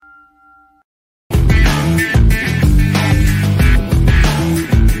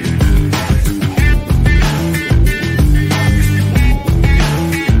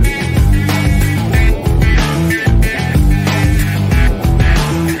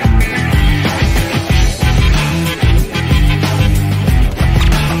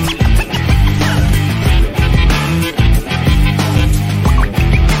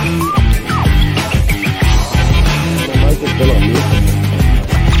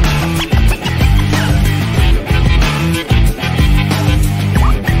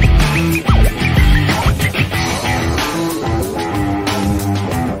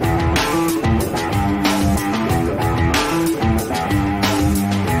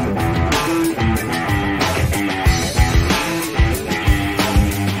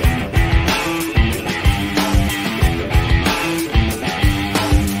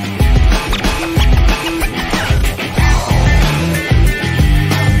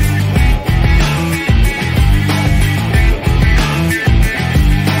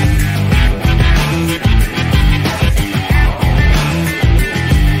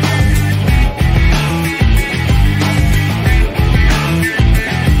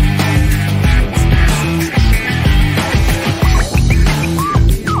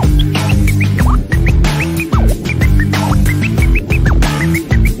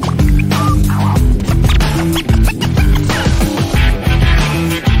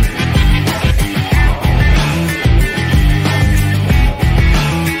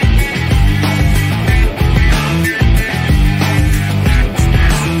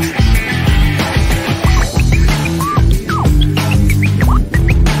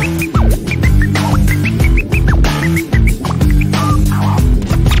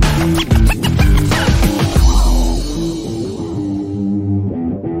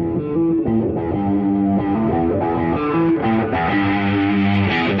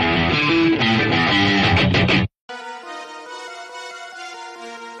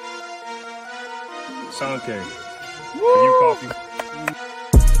K. For you, Coffee.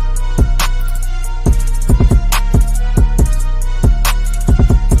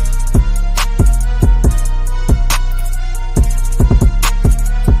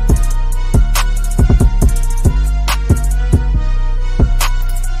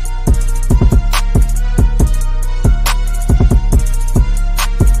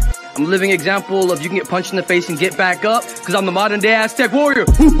 I'm a living example of you can get punched in the face and get back up, because I'm the modern day Aztec warrior.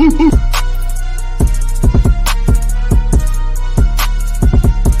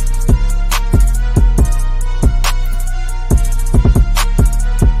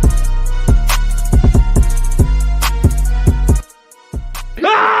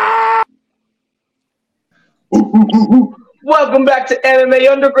 Welcome back to MMA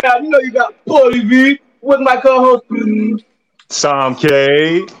Underground. You know you got Buddy V with my co-host Sam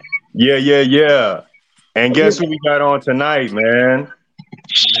K. Yeah. And guess who we got on tonight, man?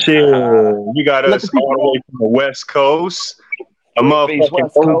 Shit, we got us all the way from the West Coast. A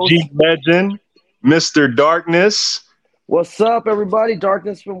motherfucking OG legend, Mr. Darkness. What's up, everybody?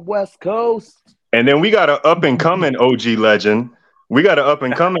 Darkness from West Coast. And then we got an up-and-coming OG legend. We got an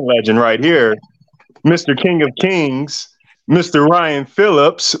up-and-coming legend right here, Mr. King of Kings, Mr. Ryan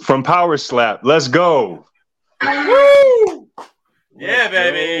Phillips from Power Slap. Let's go. Woo! Yeah,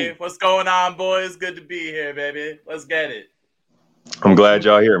 baby. What's going on, boys? Good to be here, baby. Let's get it. I'm glad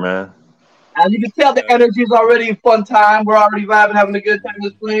y'all here, man. As you can tell, the energy is already a fun time. We're already vibing, having a good time in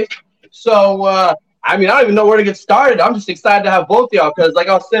this place. So, I don't even know where to get started. I'm just excited to have both of y'all because, like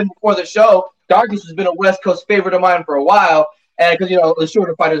I was saying before the show, Darkness has been a West Coast favorite of mine for a while. And because, the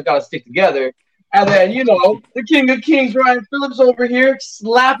shorter fighters got to stick together. And then, the King of Kings, Ryan Phillips over here,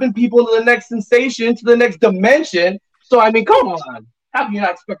 slapping people to the next sensation, to the next dimension. So, come on. How can you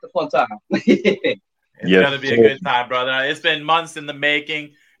not expect a fun time? It's going to be a good time, brother. It's been months in the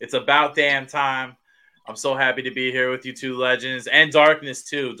making. It's about damn time. I'm so happy to be here with you two legends. And Darkness,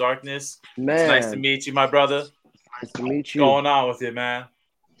 too. Darkness, man. It's nice to meet you, my brother. Nice to meet you. What's going on with you, man?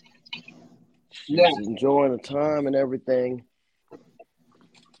 Yeah. Just enjoying the time and everything.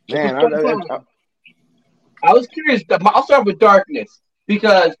 Man, I was curious. I'll start with Darkness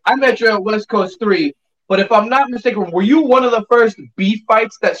because I met you at West Coast 3. But if I'm not mistaken, were you one of the first beef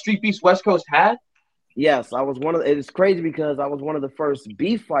fights that Street Beefs West Coast had? Yes, I was one of. It's crazy because I was one of the first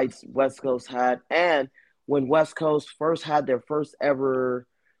beef fights West Coast had, and when West Coast first had their first ever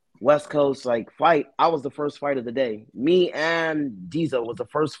West Coast fight, I was the first fight of the day. Me and Diesel was the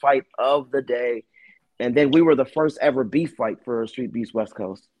first fight of the day, and then we were the first ever beef fight for Street Beefs West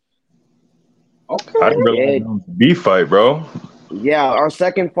Coast. Okay, I didn't realize it was a beef fight, bro. Yeah, our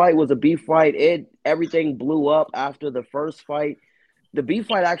second fight was a beef fight. Everything blew up after the first fight. The beef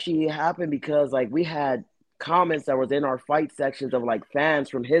fight actually happened because we had comments that was in our fight sections of fans,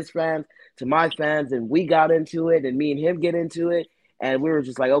 from his fans to my fans, and we got into it, and me and him get into it, and we were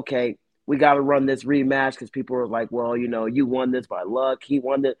just okay, we got to run this rematch because people were well, you won this by luck, he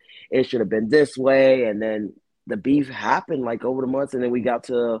won it should have been this way, and then the beef happened over the months, and then we got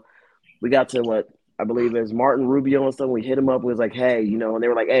to what I believe is Martin Rubio and stuff. We hit him up. We was hey, and they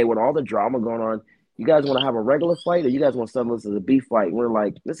were hey, with all the drama going on, you guys want to have a regular fight or you guys want to settle this as a beef fight? And we're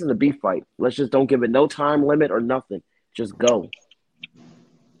this is a beef fight. Let's just don't give it no time limit or nothing. Just go.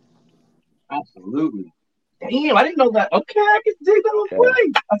 Absolutely. Damn, I didn't know that. Okay, I can dig that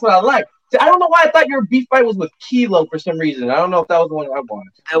one. That's what I like. See, I don't know why I thought your beef fight was with Kilo for some reason. I don't know if that was the one I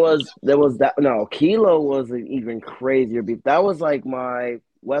wanted. There was that. No, Kilo was an even crazier beef. That was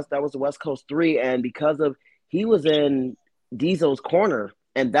that was the West Coast 3, and because of he was in Diesel's corner,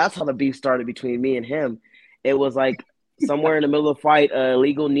 and that's how the beef started between me and him. It was somewhere in the middle of the fight, an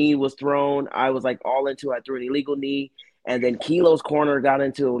illegal knee was thrown. I was all into it. I threw an illegal knee, and then Kilo's corner got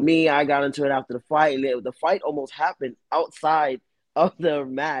into it with me. I got into it after the fight, and the fight almost happened outside of the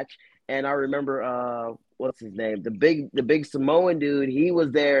match. And I remember, what's his name? The big Samoan dude, he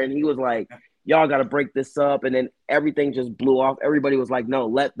was there, and he was y'all got to break this up. And then everything just blew off. Everybody was no,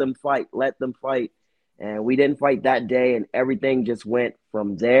 let them fight. And we didn't fight that day. And everything just went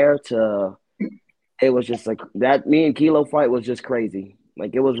from there to, it was just that me and Kilo fight was just crazy.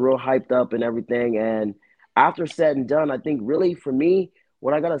 It was real hyped up and everything. And after said and done, I think really for me,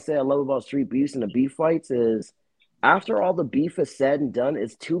 what I got to say I love about Street Beefs and the beef fights is after all the beef is said and done,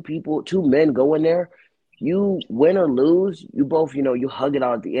 it's two men go in there. You win or lose, you both, you hug it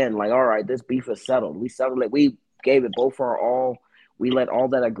out at the end. All right, this beef is settled. We settled it. We gave it both our all. We let all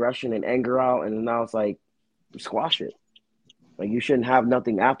that aggression and anger out, and now it's squash it. You shouldn't have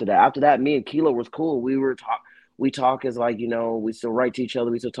nothing after that. After that, me and Kilo was cool. We talk as we still write to each other.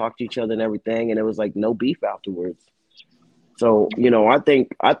 We still talk to each other and everything, and it was no beef afterwards. So, I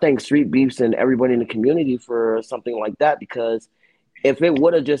thank Street Beefs and everybody in the community for something like that, because if it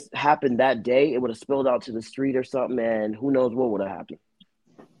would have just happened that day, it would have spilled out to the street or something, and who knows what would have happened.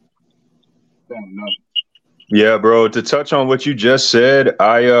 Yeah, bro. To touch on what you just said,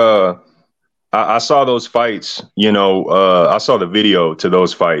 I saw those fights. I saw the video to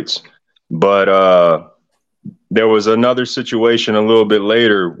those fights, but there was another situation a little bit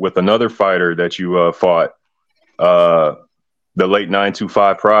later with another fighter that you fought, the late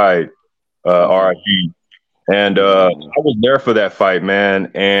 925 Pride, RIP. And I was there for that fight,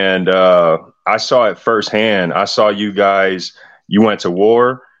 man. And I saw it firsthand. I saw you guys, you went to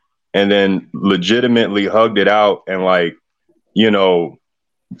war and then legitimately hugged it out. And I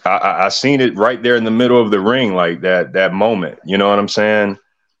seen it right there in the middle of the ring, like that moment. You know what I'm saying?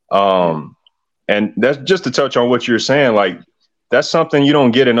 And that's just to touch on what you're saying. Like, that's something you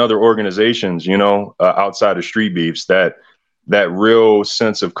don't get in other organizations, outside of Street Beefs, that real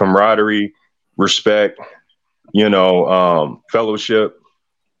sense of camaraderie, respect, fellowship.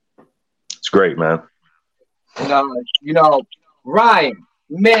 It's great, man. Ryan,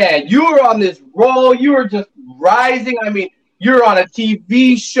 man, you were on this roll. You were just rising. I mean, you're on a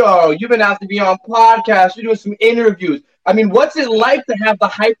TV show. You've been asked to be on podcasts. You're doing some interviews. I mean, what's it like to have the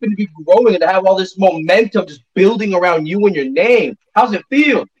hype and to be growing and to have all this momentum just building around you and your name? How's it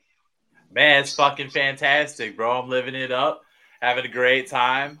feel? Man, it's fucking fantastic, bro. I'm living it up, having a great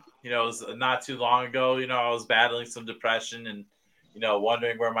time. It was not too long ago, I was battling some depression and,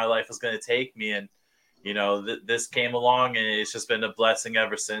 wondering where my life was going to take me. And, this came along and it's just been a blessing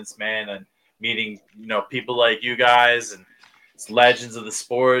ever since, man. And meeting, people like you guys and legends of the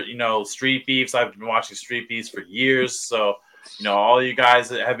sport, Street Beefs. I've been watching Street Beefs for years. So, all you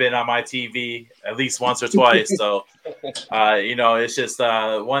guys have been on my TV at least once or twice. So, it's just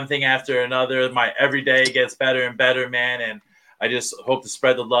one thing after another. My every day gets better and better, man. And I just hope to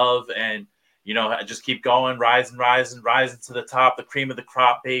spread the love and, just keep going, rising to the top, the cream of the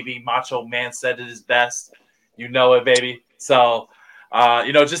crop, baby. Macho Man said it is best. You know it, baby. So,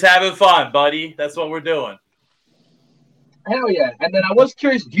 just having fun, buddy. That's what we're doing. Hell yeah. And then I was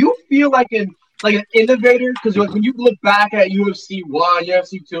curious, do you feel like an innovator? Because when you look back at UFC 1,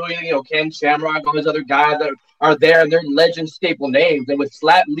 UFC 2, Ken Shamrock, all those other guys that are there, and they're legend staple names. And with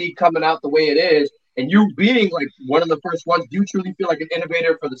Slap League coming out the way it is, and you being like one of the first ones, do you truly feel like an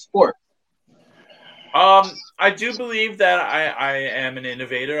innovator for the sport? I do believe that I am an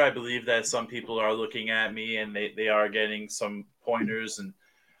innovator. I believe that some people are looking at me and they are getting some pointers and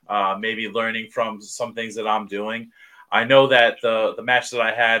maybe learning from some things that I'm doing. I know that the match that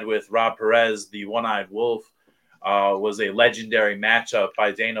I had with Rob Perez, the One-Eyed Wolf, was a legendary matchup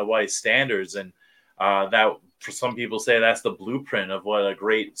by Dana White's standards. And that, for some people, say that's the blueprint of what a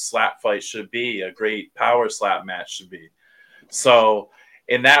great slap fight should be, a great power slap match should be. So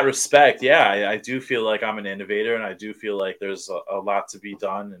in that respect, yeah, I do feel like I'm an innovator, and I do feel like there's a lot to be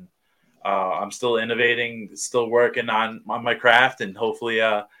done. And I'm still innovating, still working on my craft, and hopefully,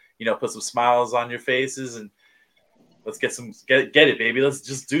 put some smiles on your faces and let's get it, baby. Let's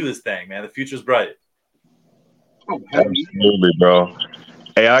just do this thing, man. The future's bright. Absolutely, bro.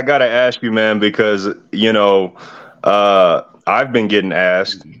 Hey, I gotta ask you, man, because I've been getting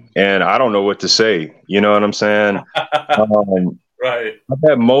asked, and I don't know what to say. You know what I'm saying? Right. I've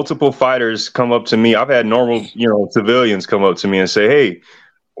had multiple fighters come up to me. I've had normal, civilians come up to me and say, "Hey,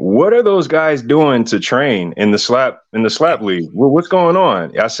 what are those guys doing to train in the slap league? What's going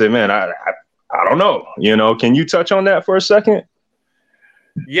on?" I said, "Man, I don't know. Can you touch on that for a second?"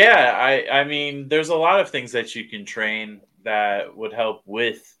 Yeah, I mean, there's a lot of things that you can train that would help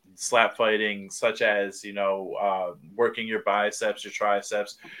with slap fighting, such as, working your biceps, your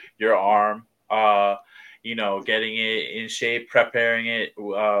triceps, your arm, getting it in shape, preparing it,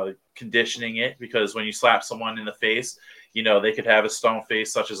 conditioning it, because when you slap someone in the face, they could have a stone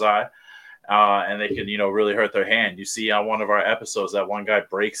face such as I, and they could, really hurt their hand. You see on one of our episodes that one guy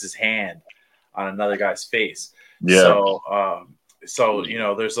breaks his hand on another guy's face. Yeah. So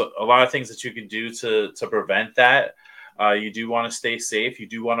there's a lot of things that you can do to prevent that. You do want to stay safe. You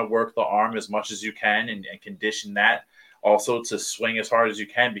do want to work the arm as much as you can and condition that also to swing as hard as you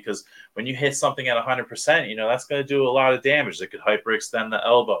can, because when you hit something at 100%, that's going to do a lot of damage. It could hyperextend the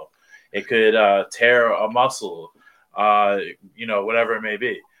elbow. It could tear a muscle, whatever it may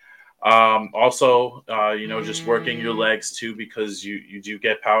be. Also, just working your legs too, because you do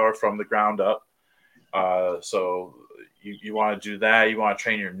get power from the ground up. So you want to do that. You want to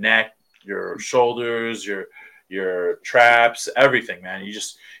train your neck, your shoulders, your traps, everything, man. You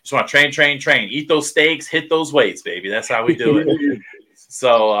just want to train, eat those steaks, hit those weights, baby. That's how we do it.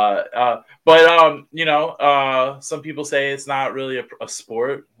 So, some people say it's not really a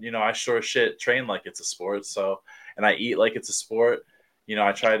sport. I sure shit train like it's a sport. So, and I eat like it's a sport.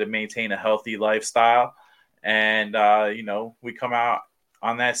 I try to maintain a healthy lifestyle, and we come out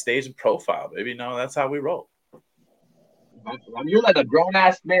on that stage and profile, baby. That's how we roll. You're like a grown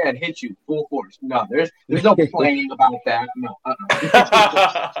ass man hit you full force. No, there's no playing about that. No.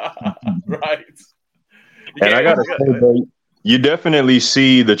 Right. And I gotta say, bro, you definitely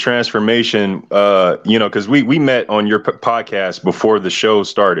see the transformation. Because we met on your podcast before the show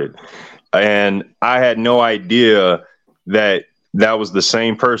started, and I had no idea that was the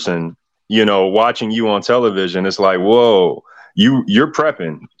same person. Watching you on television, it's like, whoa, you're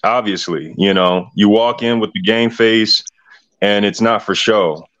prepping. Obviously, you walk in with the game face, and it's not for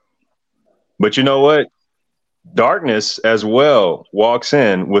show. But you know what? Darkness as well walks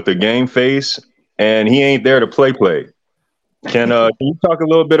in with a game face, and he ain't there to play. Can you talk a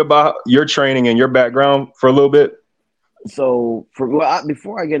little bit about your training and your background for a little bit? So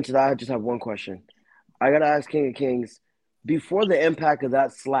before I get into that, I just have one question. I gotta ask King of Kings, before the impact of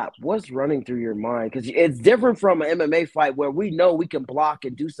that slap, what's running through your mind? Because it's different from an MMA fight where we know we can block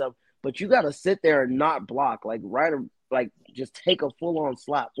and do stuff, but you gotta sit there and not block, just take a full on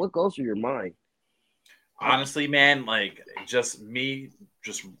slap. What goes through your mind? Honestly, man, I'm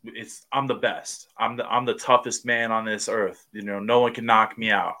the best. I'm the toughest man on this earth. No one can knock me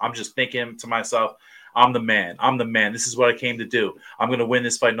out. I'm just thinking to myself, I'm the man. I'm the man. This is what I came to do. I'm going to win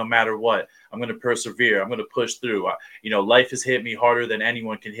this fight no matter what. I'm going to persevere. I'm going to push through. Life has hit me harder than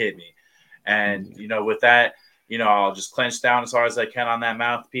anyone can hit me. And, with that, I'll just clench down as hard as I can on that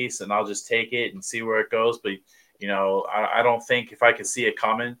mouthpiece, and I'll just take it and see where it goes. But, I don't think if I can see it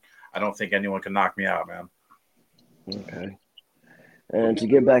coming, I don't think anyone can knock me out, man. Okay. And to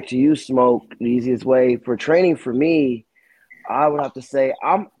get back to you, Smoke, the easiest way for training for me, I would have to say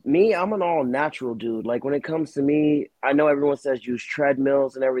I'm an all natural dude. Like when it comes to me, I know everyone says use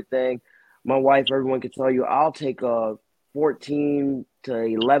treadmills and everything. My wife, everyone can tell you, I'll take a 14 to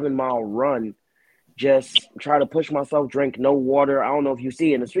 11 mile run. Just try to push myself, drink no water. I don't know if you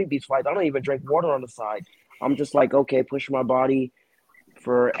see in the street beef fights, I don't even drink water on the side. I'm just like, okay, push my body.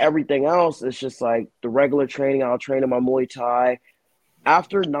 For everything else, it's just like the regular training. I'll train in my Muay Thai.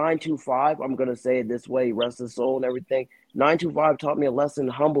 After 925, I'm going to say it this way, rest his soul and everything. 925 taught me a lesson,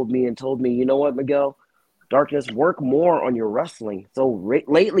 humbled me, and told me, you know what, Miguel? Darkness, work more on your wrestling. So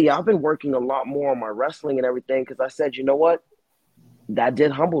lately, I've been working a lot more on my wrestling and everything because I said, you know what? That did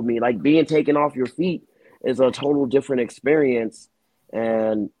humble me. Like being taken off your feet is a total different experience,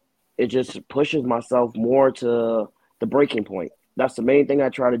 and it just pushes myself more to the breaking point. That's the main thing I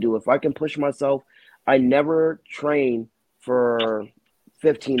try to do. If I can push myself, I never train for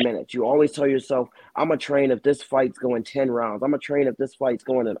 15 minutes. You always tell yourself, I'm going to train if this fight's going 10 rounds. I'm going to train if this fight's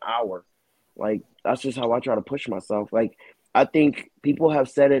going an hour. Like, that's just how I try to push myself. Like, I think people have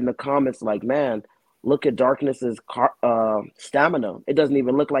said it in the comments, like, man, look at Darkness's stamina. It doesn't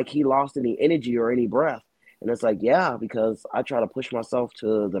even look like he lost any energy or any breath. And it's like, yeah, because I try to push myself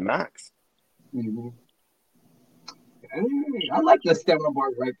to the max. Mm-hmm. I like the stamina bar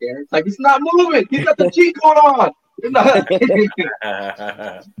right there. It's like, it's not moving. He's got the cheat code on.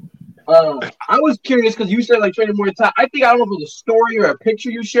 I was curious because you said like training Muay Thai. I don't know if it was a story or a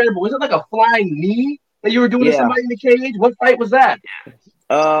picture you shared, but was it like a flying knee that you were doing to somebody in the cage? What fight was that?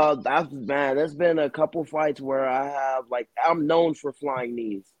 There's been a couple fights where I'm known for flying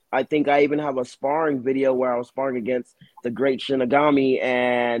knees. I think I even have a sparring video where I was sparring against the great Shinigami,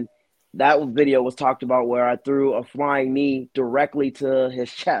 and that video was talked about where I threw a flying knee directly to his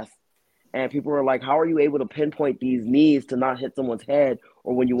chest. And people were like, how are you able to pinpoint these knees to not hit someone's head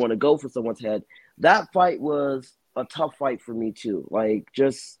or when you want to go for someone's head? That fight was a tough fight for me too. Like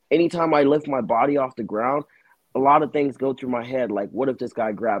just anytime I lift my body off the ground, a lot of things go through my head. Like, what if this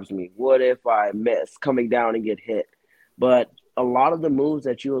guy grabs me? What if I miss coming down and get hit? But a lot of the moves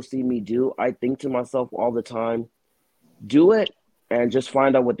that you'll see me do, I think to myself all the time, do it and just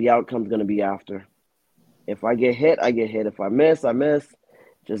find out what the outcome's going to be after. If I get hit, I get hit. If I miss, I miss.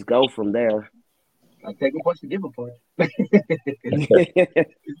 Just go from there. I take a punch to give a punch.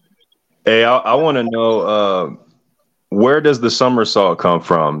 Hey, I want to know where does the somersault come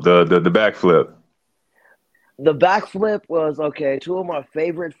from? The backflip. The backflip was okay. Two of my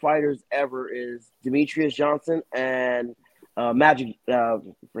favorite fighters ever is Demetrius Johnson and Demetrius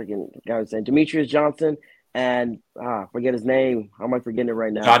Johnson and forget his name. How am I forgetting it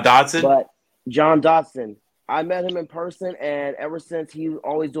right now? John Dodson. But John Dodson. I met him in person, and ever since he was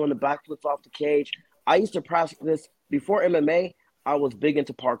always doing the backflips off the cage. I used to practice before MMA. I was big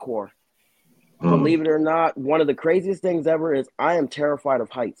into parkour. Believe it or not, one of the craziest things ever is I am terrified of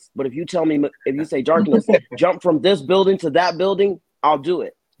heights. But if you say, Darkness, jump from this building to that building, I'll do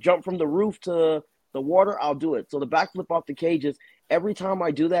it. Jump from the roof to the water, I'll do it. So the backflip off the cages, every time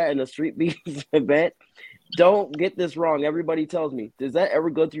I do that in a Street Beefs event, don't get this wrong. Everybody tells me, does that ever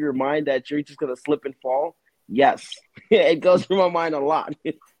go through your mind that you're just going to slip and fall? Yes. It goes through my mind a lot.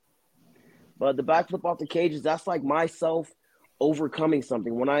 But the backflip off the cages, that's like myself overcoming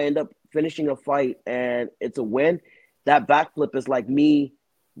something. When I end up finishing a fight and it's a win, that backflip is like me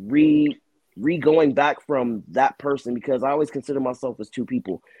going back from that person, because I always consider myself as two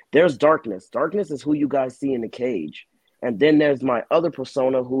people. There's Darkness. Darkness is who you guys see in the cage. And then there's my other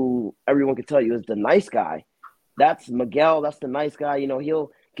persona who everyone can tell you is the nice guy. That's Miguel. That's the nice guy. You know, he'll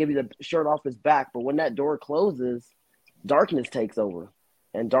give you the shirt off his back. But when that door closes, Darkness takes over.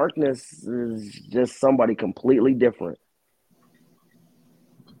 And Darkness is just somebody completely different.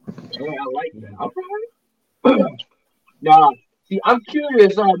 Yeah, I like that. All right. Now, see, I'm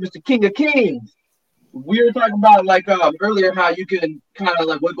curious, Mr. King of Kings. We were talking about earlier how you can kind of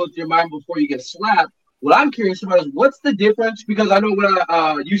like what goes through your mind before you get slapped. What I'm curious about is what's the difference? Because I know when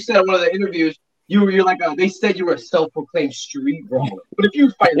you said in one of the interviews, you're like they said you were a self-proclaimed street brawler. But if you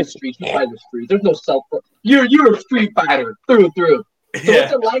fight in the streets, you fight in the streets. There's no you're a street fighter through and through. So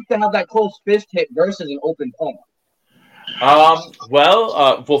what's it like to have that close fist hit versus an open palm?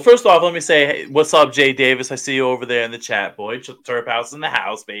 Well, first off, let me say, hey, what's up, Jay Davis? I see you over there in the chat, boy. Turp House in the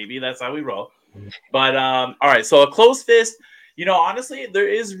house, baby. That's how we roll. But all right, so a closed fist, honestly, there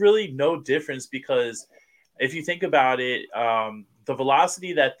is really no difference, because if you think about it, the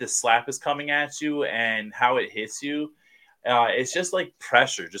velocity that this slap is coming at you and how it hits you, it's just like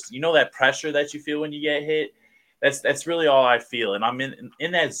pressure. Just that pressure that you feel when you get hit. That's really all I feel, and I'm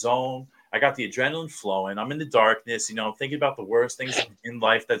in that zone. I got the adrenaline flowing. I'm in the darkness. I'm thinking about the worst things in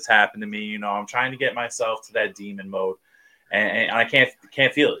life that's happened to me. I'm trying to get myself to that demon mode, and I can't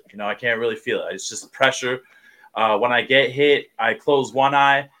feel it. I can't really feel it. It's just pressure. When I get hit, I close one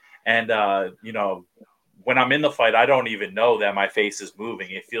eye, and when I'm in the fight, I don't even know that my face is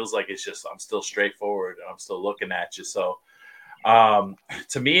moving. It feels like it's just I'm still straightforward and I'm still looking at you. So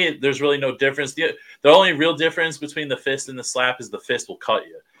to me, there's really no difference. The only real difference between the fist and the slap is the fist will cut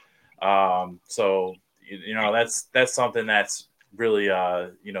you. So that's something that's really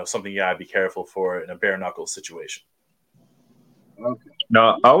something you gotta be careful for in a bare knuckles situation. Okay.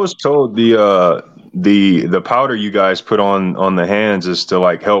 Now, I was told the powder you guys put on the hands is to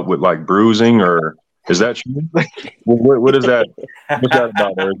like help with like bruising, or is that true? What is that? What's that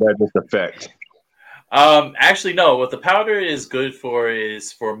about, or is that just effect? Actually, no. What the powder is good for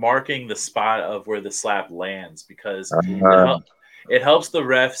is for marking the spot of where the slap lands, because it helps the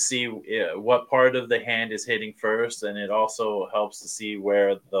ref see what part of the hand is hitting first, and it also helps to see where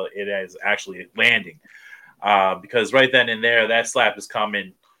it is actually landing. Because right then and there, that slap is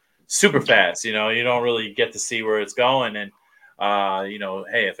coming super fast. You don't really get to see where it's going, and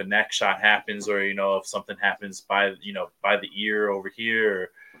hey, if a neck shot happens, or if something happens by the ear over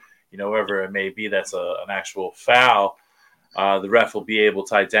here, or wherever it may be, that's an actual foul. The ref will be able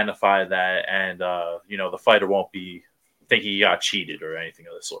to identify that, and the fighter won't be thinking he got cheated or anything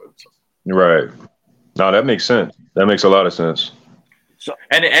of the sort. Right. No, that makes sense. That makes a lot of sense.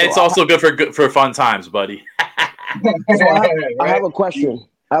 And it's also good for fun times, buddy. So I have a question.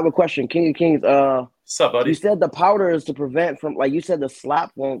 King of Kings. What's up, buddy? You said the powder is to prevent from, like you said, the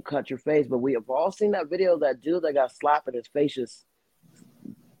slap won't cut your face, but we have all seen that video of that dude that got slapped and his face just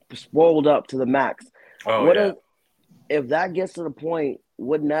swelled up to the max. If that gets to the point,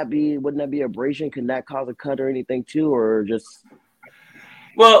 wouldn't that be abrasion? Can that cause a cut or anything too, or just?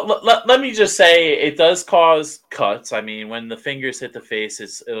 Well, let me just say it does cause cuts. I mean, when the fingers hit the face,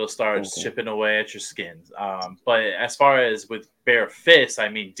 it'll start chipping away at your skin. But as far as with bare fists, I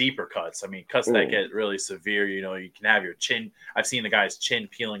mean, deeper cuts. I mean, cuts that get really severe. You can have your chin. I've seen the guy's chin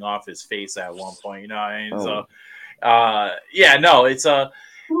peeling off his face at one point. So,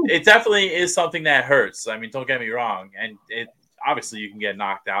 it definitely is something that hurts. I mean, don't get me wrong, and it obviously you can get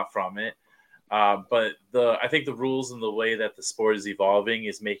knocked out from it. But I think the rules and the way that the sport is evolving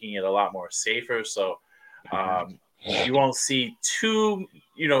is making it a lot more safer. So you won't see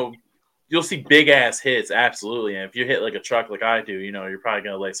you'll see big ass hits, absolutely. And if you hit like a truck like I do, you're probably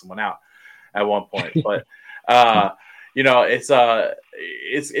gonna lay someone out at one point. But it's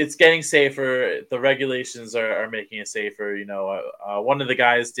getting safer. The regulations are making it safer. One of the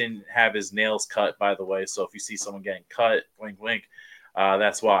guys didn't have his nails cut, by the way. So if you see someone getting cut, wink, wink,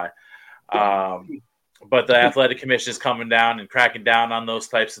 that's why. But the athletic commission is coming down and cracking down on those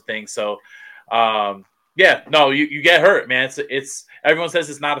types of things. So, Yeah, no, you get hurt, man. It's everyone says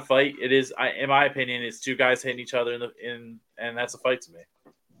it's not a fight. It is, in my opinion, it's two guys hitting each other and that's a fight to me.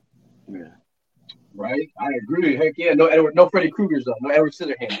 Yeah. Right, I agree. Heck yeah, no Freddy Krueger's though, no Edward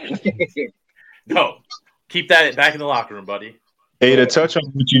Scissorhands. No, keep that back in the locker room, buddy. Hey, to touch on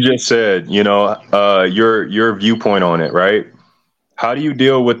what you just said, your viewpoint on it, right? How do you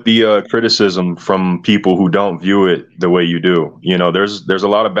deal with the criticism from people who don't view it the way you do? There's a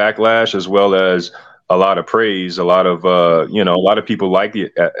lot of backlash as well as a lot of praise. A lot of a lot of people like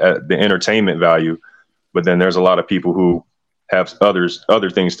the entertainment value, but then there's a lot of people who have other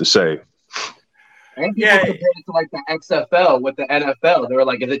things to say. And people compared it to like the XFL with the NFL. They were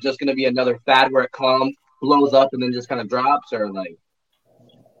like, is it just going to be another fad where it comes, blows up, and then just kind of drops, or like?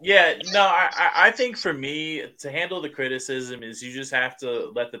 Yeah, no, I think for me to handle the criticism is you just have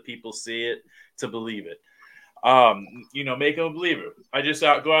to let the people see it to believe it. Make them a believer. I just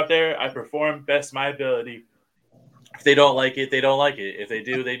go out there, I perform best my ability. If they don't like it, they don't like it. If they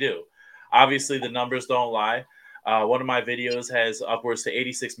do, they do. Obviously, the numbers don't lie. One of my videos has upwards to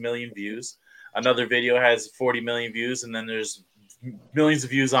 86 million views. Another video has 40 million views, and then there's millions of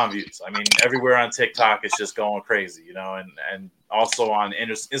views on views. I mean, everywhere on TikTok, it's just going crazy, and also on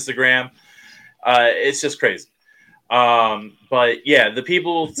Instagram, it's just crazy. But yeah, the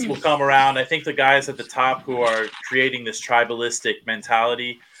people will come around. I think the guys at the top who are creating this tribalistic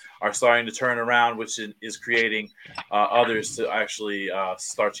mentality are starting to turn around, which is creating others to actually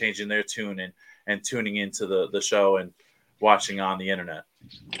start changing their tune and tuning into the show and watching on the internet.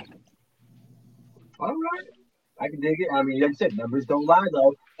 All right. I can dig it. I mean, like I said, numbers don't lie,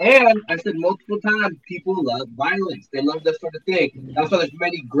 though. And I said multiple times, people love violence. They love that sort of thing. That's why there's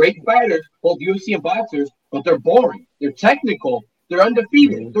many great fighters, both UFC and boxers, but they're boring. They're technical. They're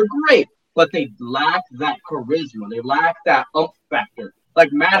undefeated. They're great, but they lack that charisma. They lack that factor. Like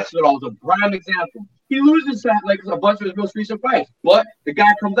Masvidal is a prime example. He loses that like a bunch of his most recent fights, but the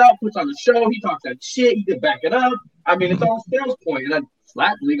guy comes out, puts on the show. He talks that shit. He can back it up. I mean, it's all a sales point. And then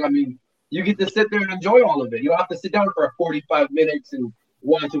slap league, I mean, you get to sit there and enjoy all of it. You don't have to sit down for 45 minutes and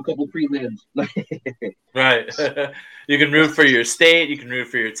watch a couple prelims. Right. You can root for your state. You can root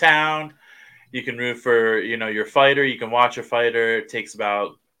for your town. You can root for, your fighter. You can watch a fighter. It takes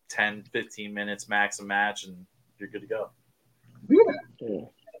about 10, 15 minutes max a match, and you're good to go. Yeah.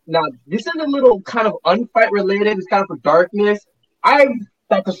 Now, this is a little kind of unfight related. It's kind of for darkness. I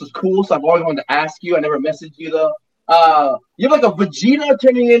thought this was cool, so I've always wanted to ask you. I never messaged you, though. You have like a Vegeta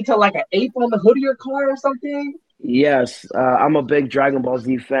turning into like an ape on the hood of your car or something? Yes, I'm a big Dragon Ball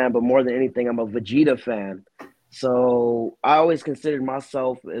Z fan, but more than anything, I'm a Vegeta fan. So I always considered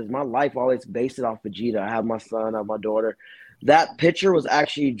myself as my life always based it off Vegeta. I have my son, I have my daughter. That picture was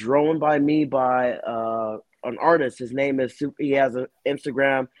actually drawn by me by an artist. His name is he has an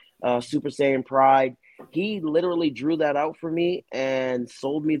Instagram, Super Saiyan Pride. He literally drew that out for me and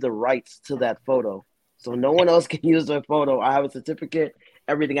sold me the rights to that photo. So no one else can use the photo. I have a certificate,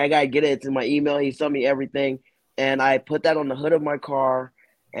 everything. I got to get it. It's in my email. He sent me everything. And I put that on the hood of my car,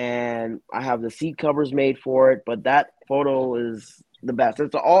 and I have the seat covers made for it. But that photo is the best.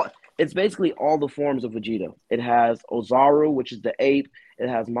 It's basically all the forms of Vegeta. It has Ozaru, which is the ape. It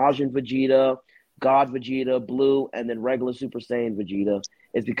has Majin Vegeta, God Vegeta, Blue, and then regular Super Saiyan Vegeta.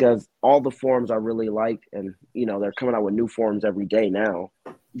 It's because all the forms I really like, and, they're coming out with new forms every day now.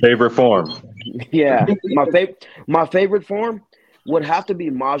 Favorite form? Yeah, my favorite form would have to be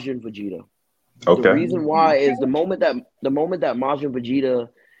Majin Vegeta. Okay. The reason why is the moment that Majin Vegeta,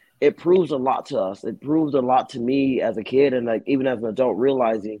 it proves a lot to us. It proves a lot to me as a kid and like even as an adult,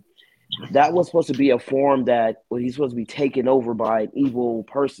 realizing that was supposed to be a form that he's supposed to be taken over by an evil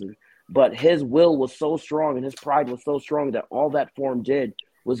person. But his will was so strong and his pride was so strong that all that form did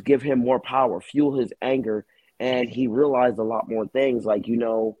was give him more power, fuel his anger. And he realized a lot more things. Like,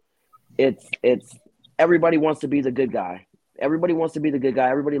 it's everybody wants to be the good guy. Everybody wants to be the good guy.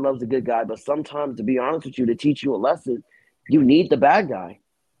 Everybody loves the good guy. But sometimes, to be honest with you, to teach you a lesson, you need the bad guy.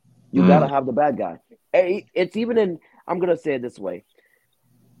 You got to have the bad guy. It's even in, I'm going to say it this way.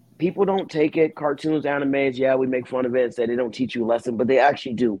 People don't take it. Cartoons, animes, yeah, we make fun of it and say they don't teach you a lesson, but they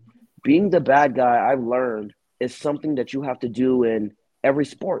actually do. Being the bad guy, I've learned, is something that you have to do in every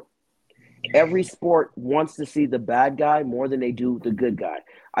sport. Every sport wants to see the bad guy more than they do the good guy.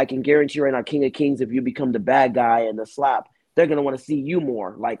 I can guarantee right now, King of Kings, if you become the bad guy in the slap, they're going to want to see you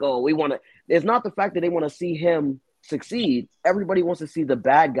more. Like, oh, we want to – it's not the fact that they want to see him succeed. Everybody wants to see the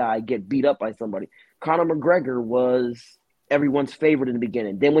bad guy get beat up by somebody. Conor McGregor was everyone's favorite in the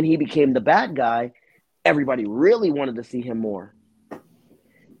beginning. Then when he became the bad guy, everybody really wanted to see him more.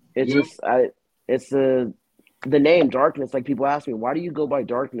 It's just – it's the name Darkness. Like, people ask me, why do you go by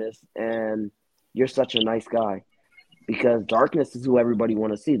Darkness? And you're such a nice guy. Because darkness is who everybody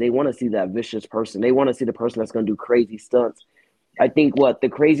want to see. They want to see that vicious person. They want to see the person that's going to do crazy stunts. I think the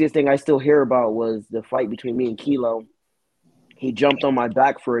craziest thing I still hear about was the fight between me and Kilo. He jumped on my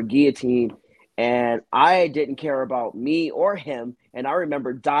back for a guillotine, and I didn't care about me or him. And I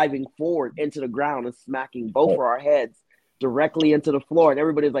remember diving forward into the ground and smacking both of our heads directly into the floor. And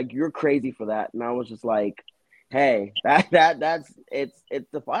everybody's like, "You're crazy for that." And I was just like, "Hey, that's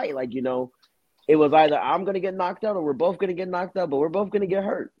the fight." Like, it was either I'm going to get knocked out or we're both going to get knocked out, but we're both going to get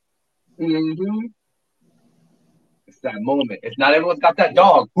hurt. Mm-hmm. It's that moment. If not everyone's got that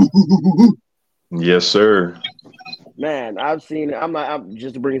dog. Yes, sir. Man, I've seen it. I'm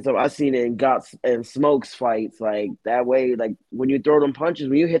just to bring it up. I've seen it in Guts and Smokes fights. Like that way, like when you throw them punches,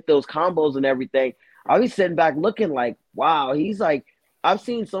 when you hit those combos and everything, I'll be sitting back looking like, wow, he's like, I've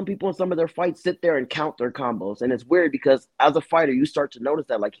seen some people in some of their fights sit there and count their combos. And it's weird because as a fighter, you start to notice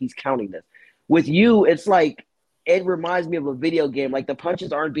that like he's counting this. With you, it's like it reminds me of a video game. Like the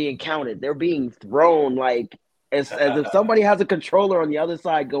punches aren't being counted; they're being thrown. Like as if somebody has a controller on the other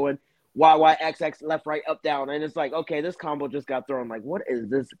side going Y Y X X left right up down, and it's like, okay, this combo just got thrown. Like, what is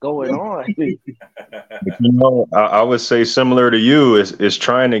this going on? I would say similar to you is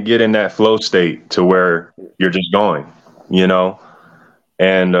trying to get in that flow state to where you're just going,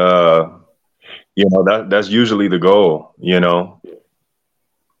 and that's usually the goal,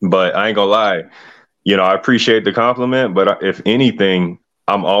 But I ain't gonna lie, I appreciate the compliment, but if anything,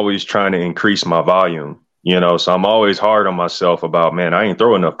 I'm always trying to increase my volume, so I'm always hard on myself about, man, I ain't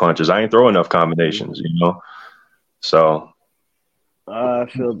throwing enough punches. I ain't throwing enough combinations, So I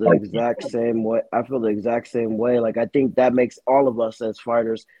feel the exact same way. Like, I think that makes all of us as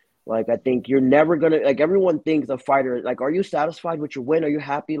fighters. Like, I think you're never going to, like, everyone thinks a fighter, like, are you satisfied with your win? Are you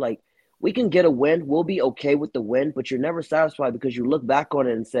happy? Like, we can get a win. We'll be okay with the win, but you're never satisfied because you look back on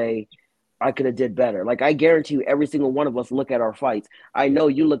it and say, I could have did better. Like, I guarantee you every single one of us look at our fights. I know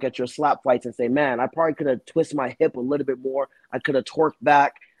you look at your slap fights and say, man, I probably could have twisted my hip a little bit more. I could have torqued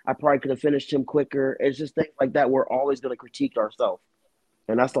back. I probably could have finished him quicker. It's just things like that. We're always going to critique ourselves.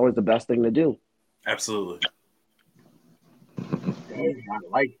 And that's always the best thing to do. Absolutely. I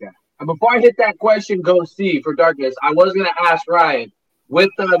like that. And before I hit that question, go see for darkness, I was going to ask Ryan,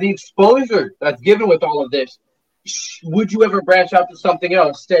 with the exposure that's given with all of this, would you ever branch out to something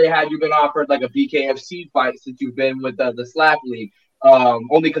else? Say, had you been offered like a BKFC fight since you've been with the Slap League,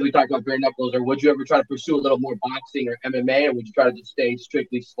 only because we talked about bare knuckles, or would you ever try to pursue a little more boxing or MMA, or would you try to just stay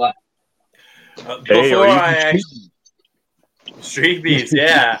strictly slap? Before I actually... Street Beefs,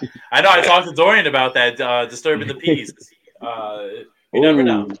 yeah. I know I talked to Dorian about that, disturbing the peace. You never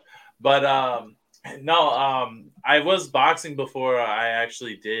know. But I was boxing before I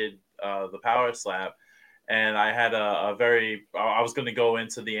actually did the power slap. And I had I was going to go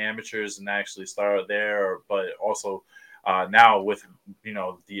into the amateurs and actually start there, but also now with,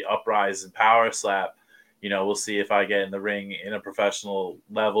 the uprise and power slap, we'll see if I get in the ring in a professional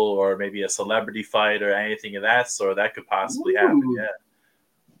level or maybe a celebrity fight or anything of that sort. That could possibly happen.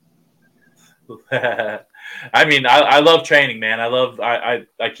 Yeah. I mean, I love training, man. I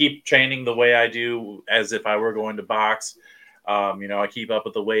keep training the way I do as if I were going to box. I keep up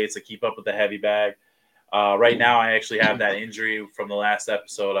with the weights. I keep up with the heavy bag. Right now, I actually have that injury from the last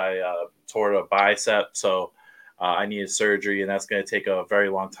episode. I tore a bicep, so I needed surgery, and that's going to take a very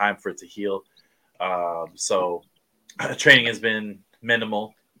long time for it to heal. So training has been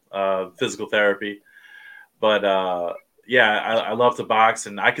minimal, physical therapy. But, I love to box,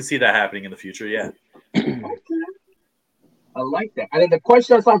 and I can see that happening in the future, yeah. I like that. And then the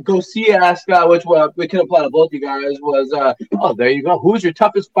question I saw Garcia ask, which we could apply to both you guys, was, there you go. Who's your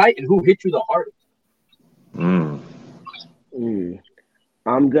toughest fight, and who hit you the hardest?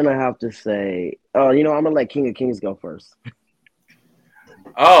 I'm gonna have to say, I'm gonna let King of Kings go first.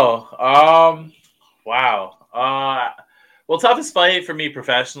 Wow. Well, toughest fight for me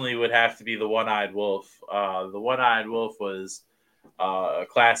professionally would have to be the One-Eyed Wolf. The One-Eyed Wolf was a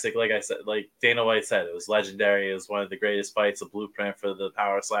classic. Like I said, like Dana White said, it was legendary. It was one of the greatest fights, a blueprint for the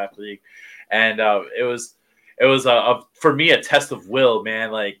Power Slap League, and it was for me a test of will,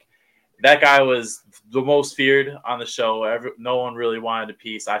 man. Like, that guy was the most feared on the show. No one really wanted a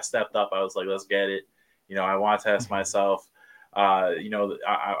piece. I stepped up. I was like, let's get it. I want to test myself. I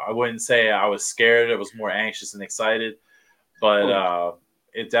wouldn't say I was scared. I was more anxious and excited. But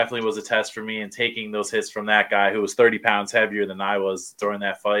it definitely was a test for me. And taking those hits from that guy who was 30 pounds heavier than I was during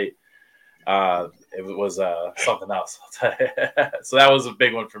that fight, it was something else. So that was a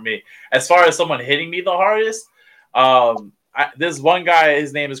big one for me. As far as someone hitting me the hardest, this one guy,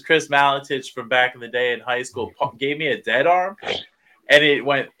 his name is Chris Malatich from back in the day in high school, gave me a dead arm, and it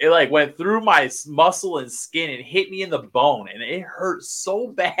went through my muscle and skin and hit me in the bone, and it hurt so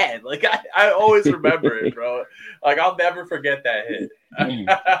bad. Like I always remember it, bro. Like I'll never forget that hit.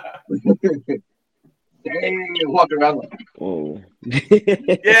 Dang, walking around like, Oh.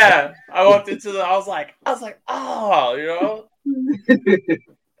 Yeah, I walked into I was like, oh, you know.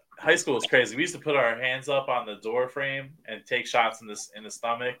 High school was crazy. We used to put our hands up on the door frame and take shots in the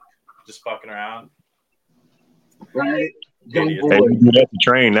stomach, just fucking around. right? Hey, we do that to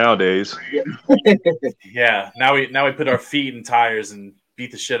train nowadays. Yeah, now we put our feet in tires and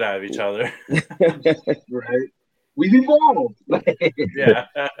beat the shit out of each other. Right. We evolved. Yeah.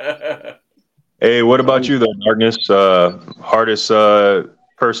 Hey, what about you though, Darkness? Hardest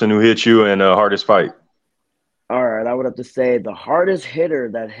person who hit you and hardest fight? All right, I would have to say the hardest hitter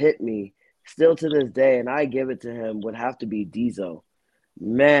that hit me still to this day, and I give it to him, would have to be Diesel.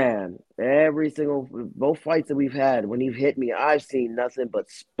 Man, both fights that we've had, when he's hit me, I've seen nothing but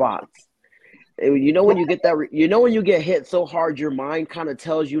spots. You know when you get that, you know when you get hit so hard, your mind kind of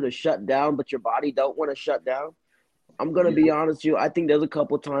tells you to shut down, but your body don't want to shut down. I'm gonna be honest with you. I think there's a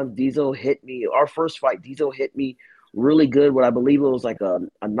couple of times Diesel hit me. Our first fight, Diesel hit me really good. What I believe it was like a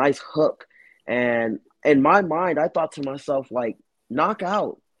nice hook, and in my mind, I thought to myself, like, knock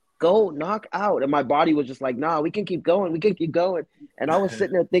out. Go knock out. And my body was just like, nah, we can keep going. We can keep going. And I was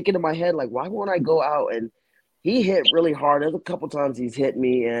sitting there thinking in my head, like, why won't I go out? And he hit really hard. There's a couple times he's hit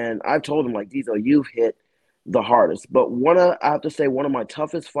me. And I've told him, like, Diesel, you've hit the hardest. But I have to say, one of my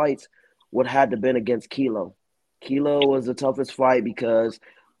toughest fights would have to been against Kilo. Kilo was the toughest fight because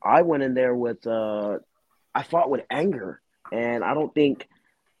I went in there with I fought with anger. And I don't think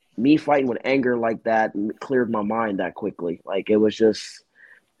me fighting with anger like that cleared my mind that quickly. Like, it was just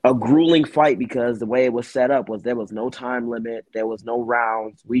a grueling fight because the way it was set up was there was no time limit. There was no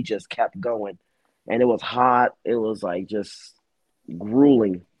rounds. We just kept going. And it was hot. It was like just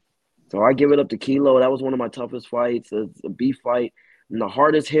grueling. So I give it up to Kilo. That was one of my toughest fights. It's a beef fight. And the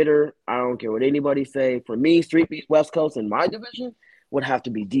hardest hitter, I don't care what anybody say. For me, Street Beefs West Coast in my division would have to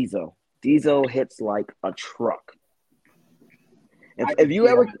be Diesel. Diesel hits like a truck.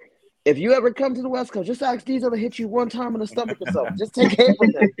 If you ever come to the West Coast, just ask Diesel to hit you one time in the stomach or something. Just take hit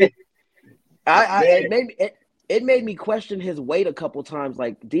with him. It made me question his weight a couple times.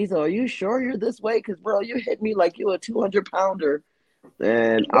 Like, Diesel, are you sure you're this weight? Because, bro, you hit me like you a 200-pounder.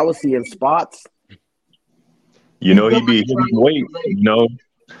 And I was seeing spots. You know, he be hitting weight. You know,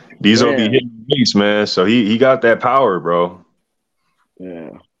 Diesel be hitting weights, man. So he got that power, bro.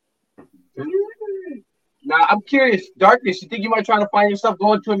 Yeah. Now, I'm curious, Darkness, you think you might try to find yourself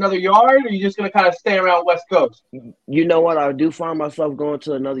going to another yard, or you just going to kind of stay around West Coast? You know what? I do find myself going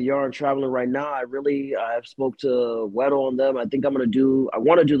to another yard and traveling right now. I've spoke to Weddle on them. I think I want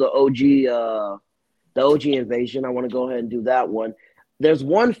to do the OG invasion. I want to go ahead and do that one. There's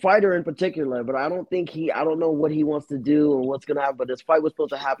one fighter in particular, but I don't know what he wants to do or what's going to happen. But this fight was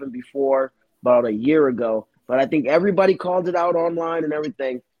supposed to happen before, about a year ago. But I think everybody called it out online and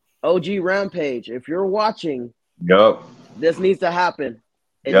everything. OG Rampage, if you're watching, this needs to happen.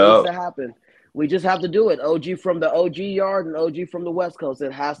 It needs to happen. We just have to do it. OG from the OG yard and OG from the West Coast.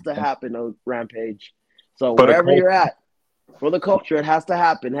 It has to happen, Rampage. So wherever you're at, for the culture, it has to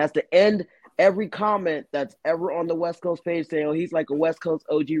happen. It has to end every comment that's ever on the West Coast page saying, oh, he's like a West Coast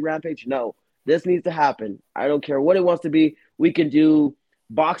OG Rampage. No, this needs to happen. I don't care what it wants to be. We can do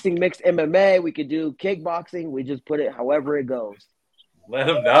boxing mixed MMA. We could do kickboxing. We just put it however it goes. Let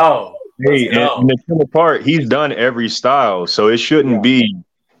him know. Hey, and the cool part, he's done every style, so it shouldn't be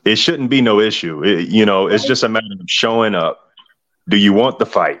no issue. It's just a matter of showing up. Do you want the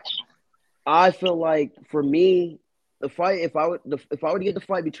fight? I feel like for me, the fight, if I were to get the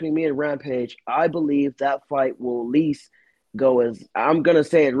fight between me and Rampage, I believe that fight will at least go as, I'm gonna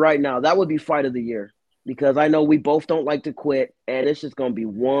say it right now, that would be fight of the year, because I know we both don't like to quit, and it's just gonna be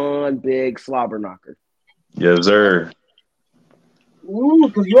one big slobber knocker. Yes, sir. Ooh,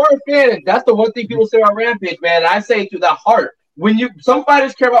 because you're a fan. That's the one thing people say about Rampage, man. I say to the heart. Some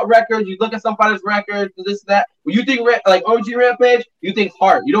fighters care about records. You look at some fighters' records, this, that. When you think like OG Rampage, you think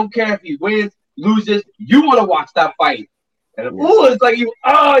heart. You don't care if he wins, loses. You want to watch that fight. And it's like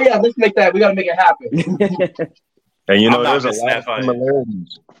let's make that. We got to make it happen. And there's a lot of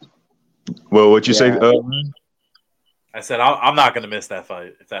similarities. Well, what you say? I said I'm not going to miss that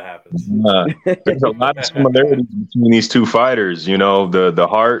fight if that happens. There's a lot of similarities between these two fighters. The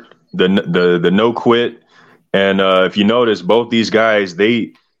heart, the no quit, and if you notice, both these guys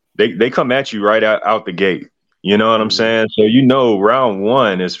they come at you right out the gate. You know what I'm saying? So round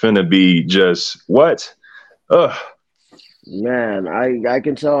one is finna be just what? Man, I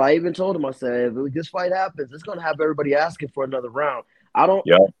can tell. I even told him, I said, if this fight happens, it's gonna have everybody asking for another round.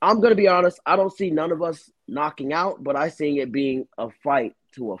 I'm gonna be honest. I don't see none of us knocking out, but I see it being a fight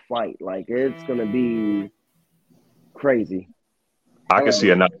to a fight. Like it's gonna be crazy. I can see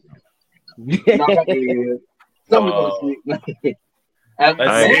a knock.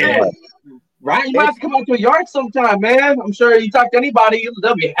 Ryan, you might have to come out to a yard sometime, man. I'm sure you talk to anybody,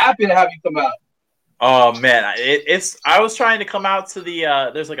 they'll be happy to have you come out. Oh man, it's. I was trying to come out to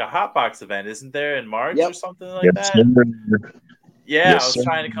the. There's like a hot box event, isn't there, in March or something like that? Yeah, I was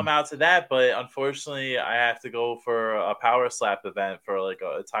trying to come out to that, but unfortunately, I have to go for a power slap event for like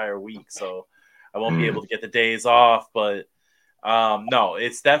an entire week, so I won't be able to get the days off. But no,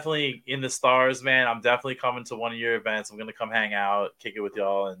 it's definitely in the stars, man. I'm definitely coming to one of your events. I'm gonna come hang out, kick it with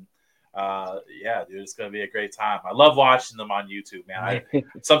y'all, and yeah, dude, it's gonna be a great time. I love watching them on YouTube, man.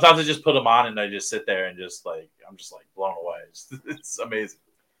 Sometimes I just put them on and I just sit there and I'm just blown away. It's amazing.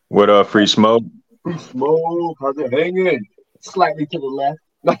 What Free Smoke? Free Smoke, how's it hanging? Slightly to the left.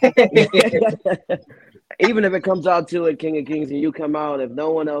 Even if it comes out to it, King of Kings, and you come out, if no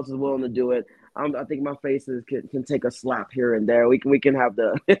one else is willing to do it, I think my faces can take a slap here and there. We can have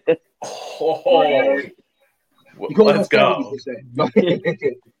the. Let's go.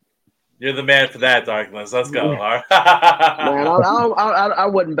 You're the man for that, Darkness. Let's go. Man, I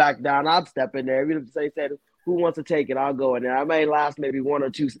wouldn't back down. I'd step in there. Even if they said, "Who wants to take it?" I'll go in there. I may last maybe one or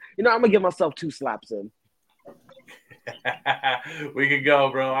two. I'm gonna give myself 2 slaps in. We can go,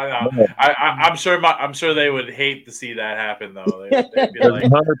 bro. I'm sure they would hate to see that happen, though. They'd be There's like, a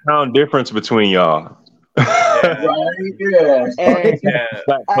 100-pound difference between y'all. Yeah.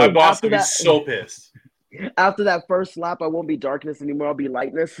 My boss would be so pissed. After that first slap, I won't be Darkness anymore. I'll be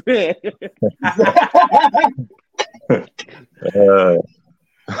Lightness.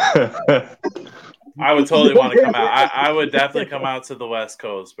 I would totally want to come out. I would definitely come out to the West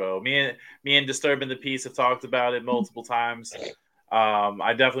Coast, bro. Me and Disturbing the Peace have talked about it multiple times.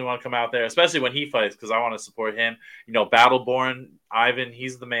 I definitely want to come out there, especially when he fights, because I want to support him. Battleborn, Ivan,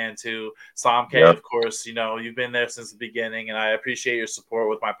 he's the man too. Sam K, of course, you've been there since the beginning, and I appreciate your support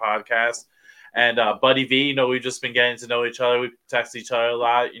with my podcast. And Buddy V, we've just been getting to know each other. We text each other a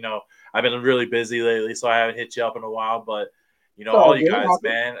lot. I've been really busy lately, so I haven't hit you up in a while. But all you guys,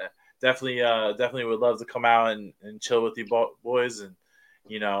 man, definitely would love to come out and chill with you boys. And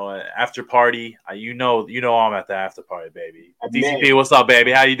after party, you know I'm at the after party, baby. DTP, what's up,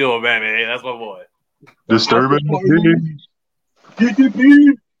 baby? How you doing, baby? That's my boy. Disturbing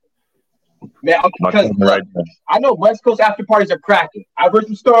DTP. Man, because I know West Coast after parties are cracking. I've heard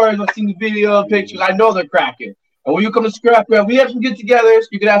some stories, I've seen the video, pictures. I know they're cracking. And when you come to Scrap, man, we have some get-togethers.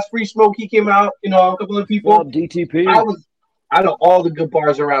 You can ask Free Smoke. He came out. A couple of people. Well, DTP. I know all the good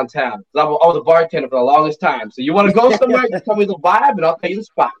bars around town. I was a bartender for the longest time. So you want to go somewhere? Just tell me the vibe, and I'll tell you the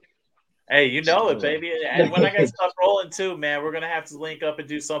spot. Hey, you know it, baby. And when I get stuff rolling too, man, we're gonna have to link up and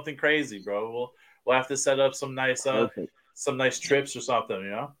do something crazy, bro. We'll have to set up some nice trips or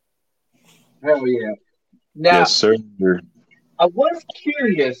something, Hell yeah. Now, yes, sir. I was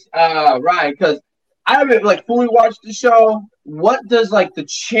curious, Ryan, because I haven't fully watched the show. What does the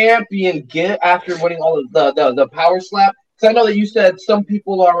champion get after winning all of the power slap? Because I know that you said some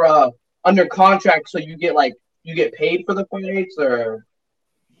people are under contract, so you get paid for the fights, or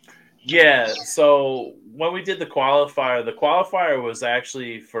yeah. So when we did the qualifier was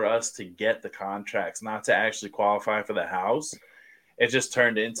actually for us to get the contracts, not to actually qualify for the house. It just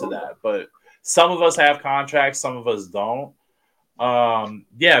turned into that, but. Some of us have contracts, some of us don't.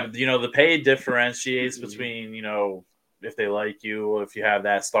 The pay differentiates between, if they like you, if you have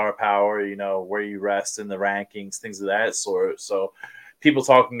that star power, where you rest in the rankings, things of that sort. So people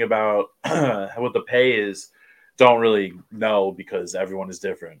talking about what the pay is don't really know because everyone is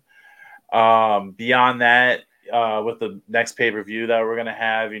different. Beyond that, with the next pay-per-view that we're going to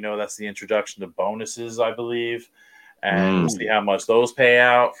have, that's the introduction to bonuses, I believe. And we'll see how much those pay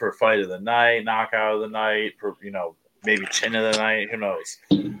out for fight of the night, knockout of the night, maybe chin of the night. Who knows?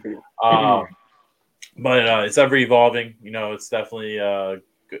 But it's ever evolving. It's definitely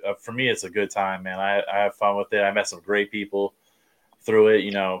for me. It's a good time, man. I have fun with it. I met some great people through it.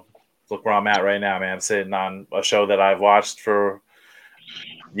 Look where I'm at right now, man. I'm sitting on a show that I've watched for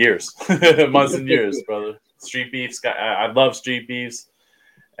years, months and years, brother. Street Beefs. I love Street Beefs,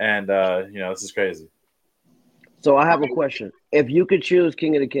 and this is crazy. So I have a question. If you could choose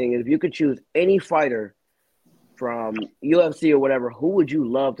King of the King, if you could choose any fighter from UFC or whatever, who would you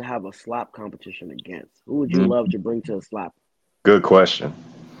love to have a slap competition against? Who would you love to bring to a slap? Good question.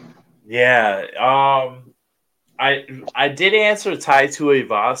 Yeah. I did answer Tai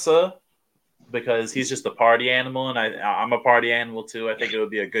Tuivasa because he's just a party animal, and I'm a party animal too. I think it would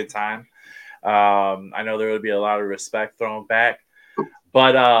be a good time. I know there would be a lot of respect thrown back.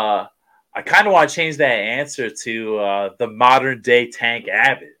 But I kind of want to change that answer to the modern day Tank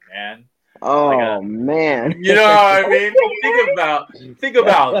Abbott, man. Oh man, you know what I mean? Think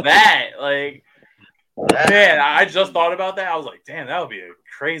about that. Like, man, I just thought about that. I was like, damn, that would be a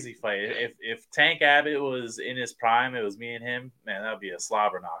crazy fight. If Tank Abbott was in his prime, it was me and him. Man, that would be a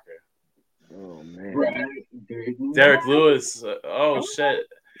slobber knocker. Oh man, Derek Lewis. Oh shit.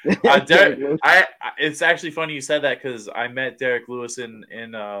 It's actually funny you said that because I met Derek Lewis in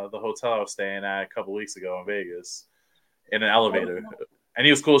the hotel I was staying at a couple weeks ago in Vegas in an elevator, and he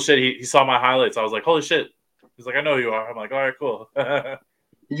was cool as shit. He saw my highlights. I was like, holy shit. He's like, I know who you are. I'm like, all right, cool. Did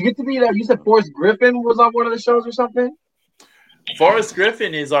you get to meet? You said Forrest Griffin was on one of the shows or something. Forrest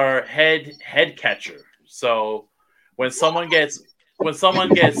Griffin is our head catcher. So when someone gets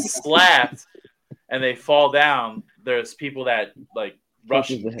slapped and they fall down, there's people that like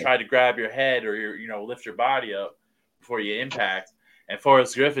rush, try to grab your head or lift your body up before you impact. And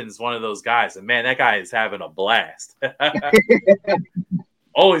Forrest Griffin's one of those guys, and man, that guy is having a blast.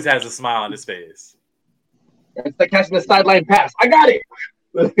 Always has a smile on his face. It's like catching the sideline pass. I got it.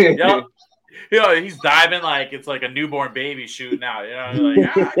 Yep. He's diving like it's like a newborn baby shooting out.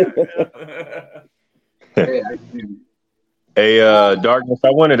 Hey, Darkness,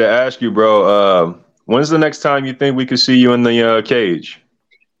 I wanted to ask you, bro. When's the next time you think we could see you in the cage?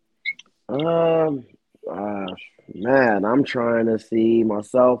 Man, I'm trying to see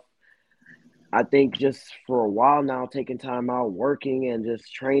myself. I think just for a while now, taking time out, working and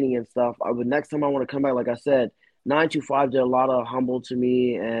just training and stuff. Next time I want to come back, like I said, 925 did a lot of humble to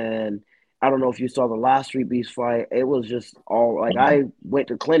me, and I don't know if you saw the last StreetBeefs fight. It was just all like I went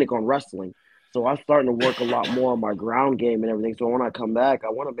to clinic on wrestling, so I'm starting to work a lot more on my ground game and everything. So when I come back, I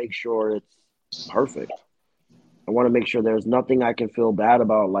want to make sure it's perfect. I want to make sure there's nothing I can feel bad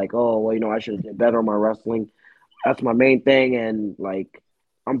about, like, oh, well, I should have done better on my wrestling. That's my main thing, and like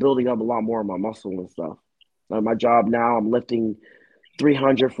I'm building up a lot more of my muscle and stuff. Like my job now, I'm lifting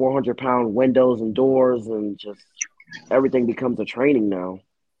 300, 400-pound windows and doors, and just everything becomes a training now.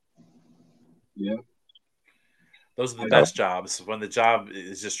 Yeah. Those are the best jobs, when the job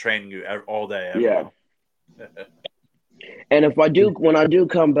is just training you all day. Yeah. And when I do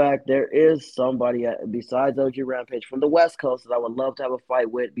come back, there is somebody besides OG Rampage from the West Coast that I would love to have a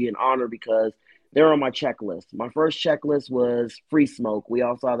fight with. Be an honor because they're on my checklist. My first checklist was Free Smoke. We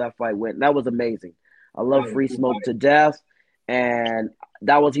all saw that fight win. That was amazing. I love Free Smoke to death. And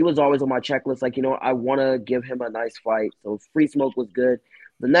he was always on my checklist. Like, I want to give him a nice fight. So Free Smoke was good.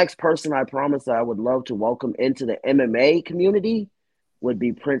 The next person I promised I would love to welcome into the MMA community would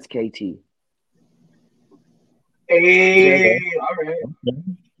be Prince KT. Hey, all right.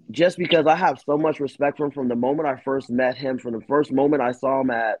 Just because I have so much respect for him from the moment I first met him, from the first moment I saw him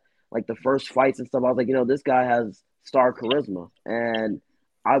at like the first fights and stuff, I was like, this guy has star charisma, and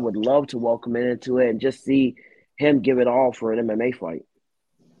I would love to welcome him into it and just see him give it all for an MMA fight.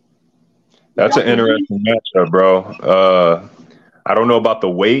 That's an interesting matchup, bro. I don't know about the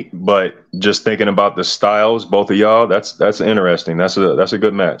weight, but just thinking about the styles, both of y'all, that's interesting. That's a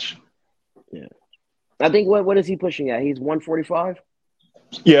good match. Yeah. I think what is he pushing at? He's 145?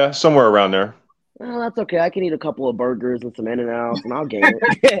 Yeah, somewhere around there. Oh, that's okay. I can eat a couple of burgers and some In-N-Outs, and I'll gain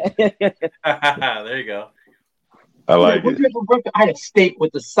it. There you go. I like it. I had a steak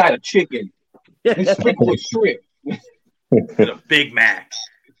with the side of chicken and sprinkled with shrimp. A Big Mac.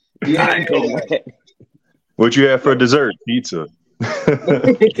 Yeah. What you have for dessert? Pizza. I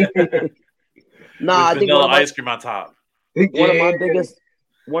think ice cream on top.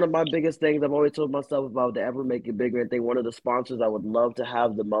 One of my biggest things I've always told myself about to ever make it bigger, and think one of the sponsors I would love to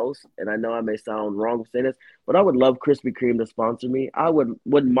have the most, and I know I may sound wrong saying this, but I would love Krispy Kreme to sponsor me. I wouldn't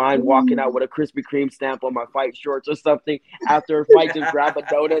mind walking out with a Krispy Kreme stamp on my fight shorts or something after a fight, just grab a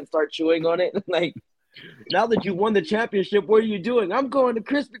donut and start chewing on it. Like, now that you won the championship, what are you doing? I'm going to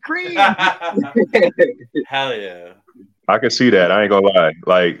Krispy Kreme. Hell yeah. I can see that. I ain't gonna lie.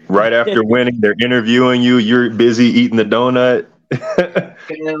 Like right after winning, they're interviewing you. You're busy eating the donut. Hell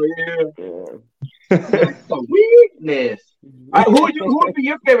yeah. That's a weakness. Who would be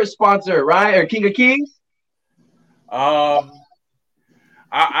your favorite sponsor, Ryan or King of Kings? I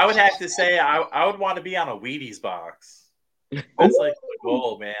would have to say I would want to be on a Wheaties box. That's like the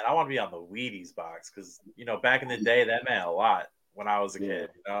goal, man. I want to be on the Wheaties box because back in the day that meant a lot when I was a kid.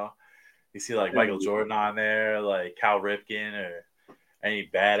 You see like Michael Jordan on there, like Cal Ripken or any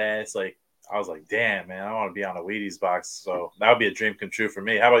badass. Like I was like, damn, man, I want to be on a Wheaties box. So that would be a dream come true for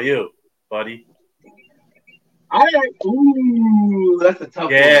me. How about you, buddy? That's a tough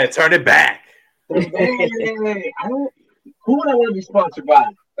one. Yeah, turn it back. Who would I want to be sponsored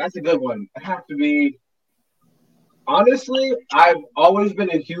by? That's a good one. I have to be. Honestly, I've always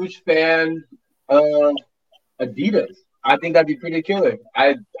been a huge fan of Adidas. I think that'd be pretty killer.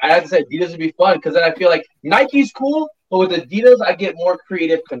 I have to say Adidas would be fun because then I feel like Nike's cool, but with Adidas I get more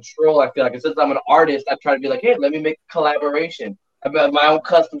creative control. I feel like and since I'm an artist, I try to be like, hey, let me make a collaboration. I've got my own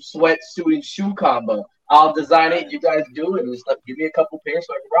custom sweatsuit and shoe combo. I'll design it. You guys do it. And just give me a couple pairs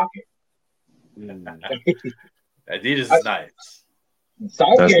so I can rock it. Adidas is nice.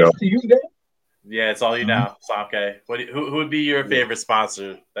 That's to you, man. Yeah, it's all you now. Samke. Who would be your favorite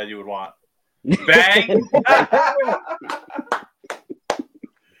sponsor that you would want? Bang!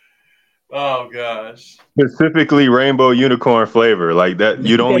 Oh gosh. Specifically rainbow unicorn flavor. Like that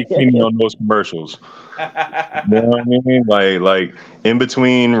you'd only see me on those commercials. You know what I mean? Like in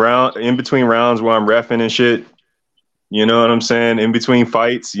between rounds where I'm reffing and shit. You know what I'm saying? In between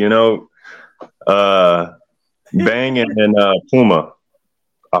fights, Bang and Puma.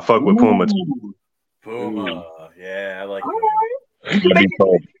 I fuck with Puma too. Puma. Yeah, I like Puma.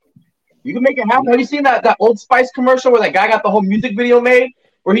 You can make it happen. Have you seen that Old Spice commercial where that guy got the whole music video made?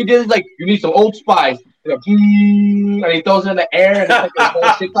 Where he did like, you need some Old Spice, and he throws it in the air, and it's like a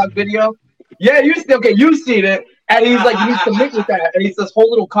whole TikTok video. Yeah, you've seen it. And he's like, you need to mix with that, and it's this whole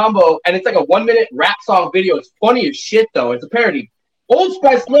little combo, and it's like a 1-minute rap song video. It's funny as shit though. It's a parody. Old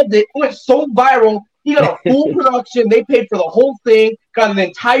Spice loved it. It went so viral. He got a full production. They paid for the whole thing. Got an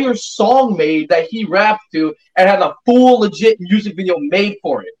entire song made that he rapped to, and had a full legit music video made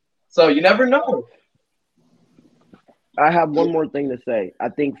for it. So you never know. I have one more thing to say. I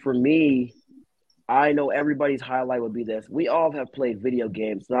think for me, I know everybody's highlight would be this. We all have played video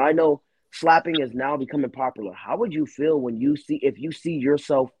games. Now I know slapping is now becoming popular. How would you feel if you see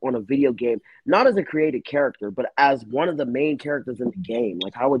yourself on a video game, not as a created character, but as one of the main characters in the game?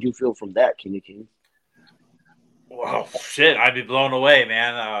 Like, how would you feel from that, Kenny King? Well, shit, I'd be blown away,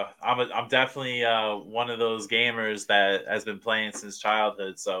 man. I'm definitely one of those gamers that has been playing since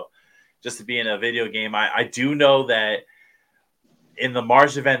childhood. So just to be in a video game, I do know that in the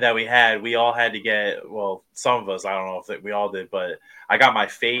March event that we had, we all had to get, well, some of us, I don't know if we all did, but I got my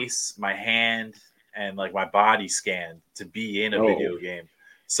face, my hand, and like my body scanned to be in a video game.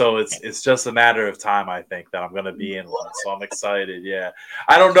 So it's just a matter of time, I think, that I'm going to be in one. So I'm excited. Yeah.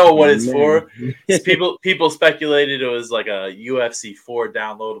 I don't know what it's for. People speculated it was like a UFC 4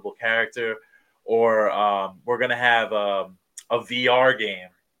 downloadable character, or we're going to have a VR game.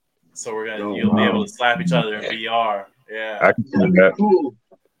 So you'll be able to slap each other in VR. Yeah. I can see that.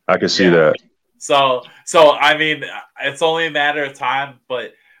 I can see that. So I mean, it's only a matter of time,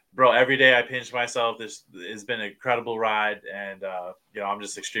 but bro, every day I pinch myself. It's been an incredible ride, and I'm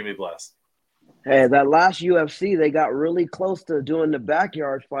just extremely blessed. Hey, that last UFC, they got really close to doing the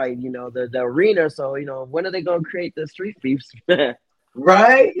backyard fight, the arena. So, when are they going to create the Street Beefs?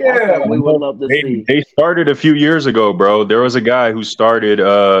 Right? Yeah. We would love to see. They started a few years ago, bro. There was a guy who started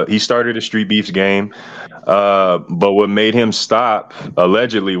a Street Beefs game. But what made him stop,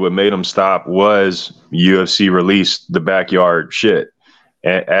 allegedly what made him stop, was UFC released the backyard shit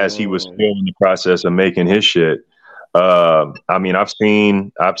as he was still in the process of making his shit. I mean, I've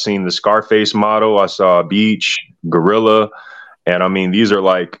seen the Scarface model. I saw Beach, Gorilla, and I mean, these are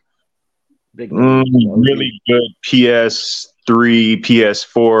like really good PS3,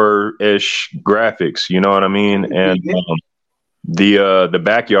 PS4-ish graphics. You know what I mean? And the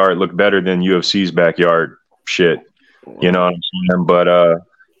backyard looked better than UFC's backyard shit. You know what I'm saying? But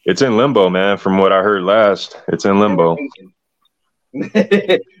it's in limbo, man. From what I heard last, it's in limbo.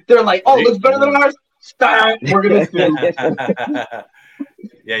 They're like, oh, it looks better than ours. Stop. We're gonna do.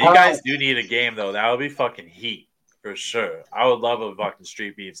 Yeah, you guys do need a game though. That would be fucking heat for sure. I would love a fucking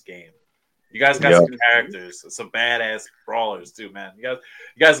Street Beefs game. You guys got some characters, some badass brawlers too, man. You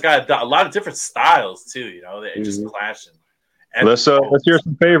guys got a lot of different styles too. They're just clashing. And let's hear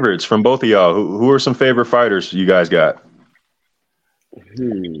some favorites from both of y'all. Who are some favorite fighters you guys got?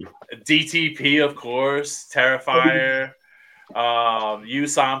 DTP, of course, Terrifier. You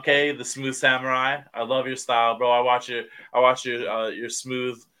Samke, the Smooth Samurai. I love your style, bro. I watch your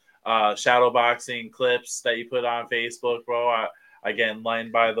smooth shadow boxing clips that you put on Facebook, bro. I get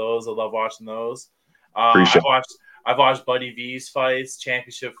enlightened by those. I love watching those. I've watched Buddy V's fights,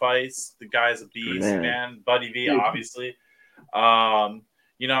 championship fights. The guy's a beast, man. Buddy V, obviously. I'm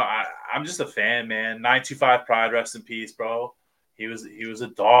just a fan, man. 925 Pride, rest in peace, bro. He was a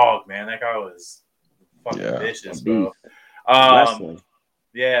dog, man. That guy was fucking vicious, bro.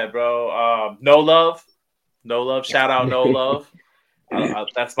 Yeah, bro. No love. Shout out No Love.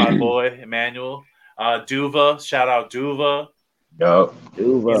 That's my boy Emmanuel. Duva. Shout out Duva. Yo,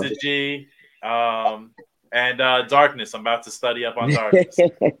 Duva. He's a G. And Darkness. I'm about to study up on Darkness.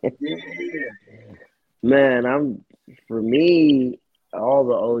 Man, For me, all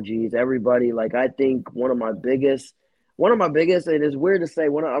the OGs, everybody, like I think one of my biggest, and it's weird to say,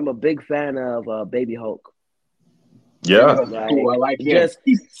 I'm a big fan of Baby Hulk. Yeah. Cool. I like him. Just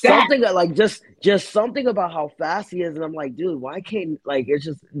something that, like, just something about how fast he is, and I'm like, dude, why can't, like, it's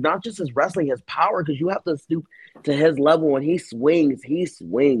just not just his wrestling, his power, because you have to stoop to his level. When he swings.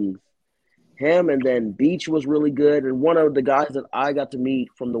 Him, and then Beach was really good, and one of the guys that I got to meet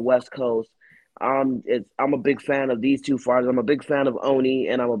from the West Coast. I'm a big fan of these two fighters. I'm a big fan of Oni,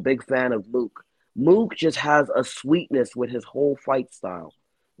 and I'm a big fan of Mook. Mook just has a sweetness with his whole fight style.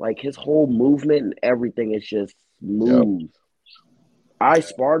 Like, his whole movement and everything is just smooth. Yep. I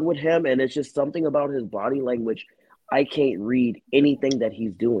sparred with him, and it's just something about his body language. I can't read anything that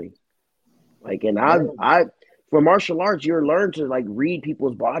he's doing. Like, and I for martial arts, you're learned to, like, read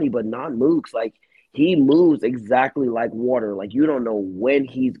people's body, but not Mook's. Like, he moves exactly like water. Like, you don't know what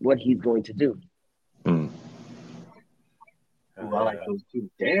he's going to do. Ooh, I like those two.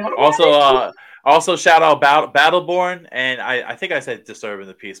 Damn. Also shout out Battleborn, and I think I said Disturbing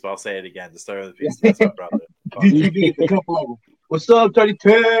the Peace, but I'll say it again. Disturbing the Peace. That's my brother. DTV, a couple of them. What's up, Tiny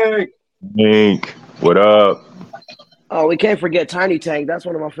Tank? Hank, what up? Oh, we can't forget Tiny Tank. That's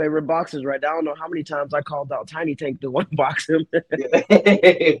one of my favorite boxers right now. I don't know how many times I called out Tiny Tank to unbox him.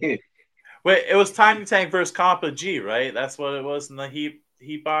 Wait, it was Tiny Tank versus Compa G, right? That's what it was in the heat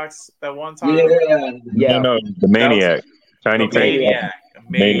box that one time? Yeah. No, the Maniac. Tiny Tank.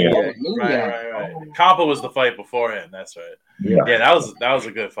 Maniac. Right. Compa was the fight before him. That's right. Yeah, that was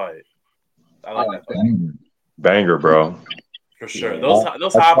a good fight. I like that fight. Banger, bro. For sure. Those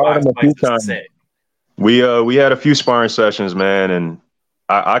hot box fights are sick. We had a few sparring sessions, man, and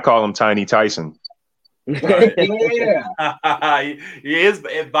I call him Tiny Tyson. Right. He is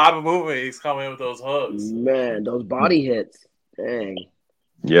Bobby movement. He's coming in with those hooks. Man, those body hits. Dang.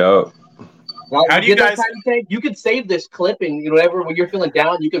 Yep. Well, how do you guys? You could save this clip, and whenever when you're feeling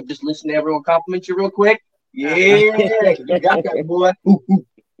down, you could just listen to everyone compliment you real quick. Yeah, you got that, boy.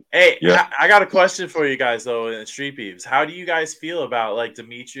 Hey, yeah. I got a question for you guys though in Street Beefs. How do you guys feel about, like,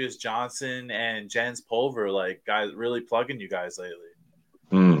 Demetrius Johnson and Jens Pulver, like, guys really plugging you guys lately?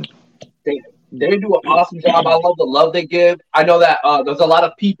 They do an awesome job. I love the love they give. I know that there's a lot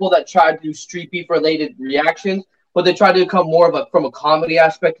of people that try to do Street Beef related reactions, but they try to come more from a comedy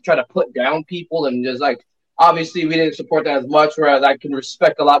aspect to try to put down people, and just, like, obviously we didn't support that as much. Whereas I can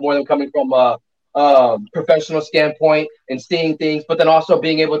respect a lot more than coming from professional standpoint and seeing things, but then also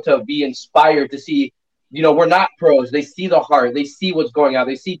being able to be inspired to see, we're not pros. They see the heart, they see what's going on,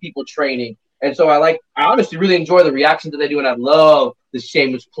 they see people training, and so I honestly really enjoy the reactions that they do, and I love the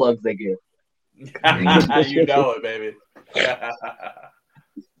shameless plugs they give. You know it, baby. How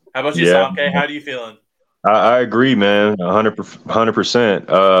about you, Samke? How are you feeling? I agree, man.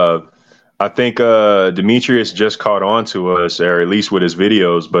 100%. I think Demetrius just caught on to us, or at least with his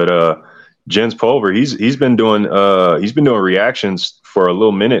videos, but Jens Pulver, he's been doing reactions for a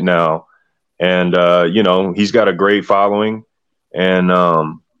little minute now, and he's got a great following, and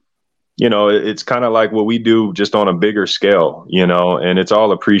it's kind of like what we do, just on a bigger scale, and it's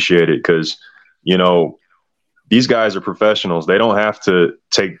all appreciated because these guys are professionals. They don't have to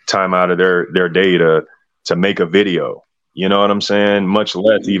take time out of their day to make a video. You know what I'm saying? Much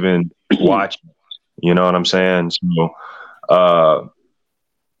less even watch. You know what I'm saying? So,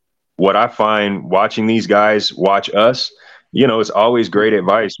 what I find watching these guys watch us, it's always great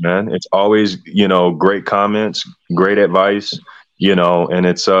advice, man. It's always, great comments, great advice, and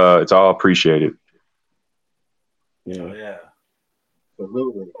it's all appreciated. Yeah.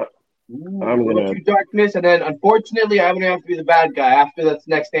 Absolutely. I'm gonna do Darkness, and then unfortunately I'm gonna have to be the bad guy. After this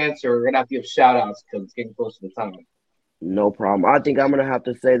next answer, we're gonna have to give shout outs because it's getting close to the time. No problem. I think I'm gonna have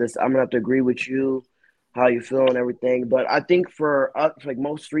to say this. I'm gonna have to agree with you, how you feel and everything. But I think for us, like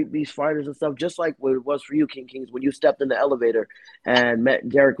most Street Beefs fighters and stuff, just like what it was for you, King Kings, when you stepped in the elevator and met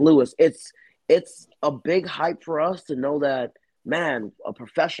Derek Lewis, it's a big hype for us to know that, man, a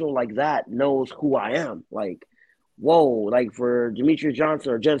professional like that knows who I am. Like, whoa, like for Demetrius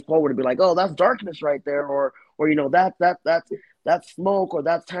Johnson or Jens Pulver to be like, oh, that's Darkness right there, or that's Smoke, or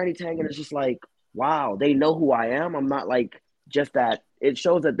that's Tiny Tank, and it's just like, wow, they know who I am. I'm not like just that. It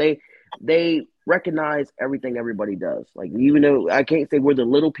shows that they recognize everything everybody does. Like, even though I can't say we're the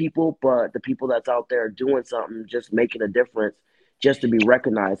little people, but the people that's out there doing something, just making a difference, just to be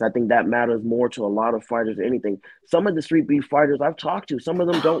recognized. I think that matters more to a lot of fighters than anything. Some of the Street Beef fighters I've talked to, some of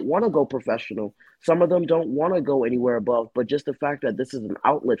them don't want to go professional. Some of them don't want to go anywhere above, but just the fact that this is an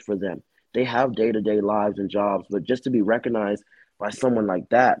outlet for them. They have day-to-day lives and jobs, but just to be recognized by someone like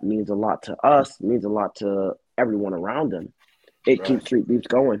that means a lot to us, means a lot to everyone around them. It keeps Street Beefs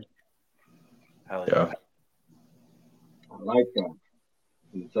going. Hell yeah. like that.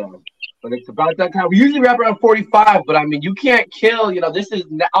 But it's about that time. We usually wrap around 45, but I mean, you can't kill. This is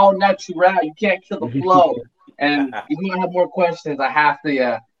all natural. You can't kill the flow. And even though I have more questions, I have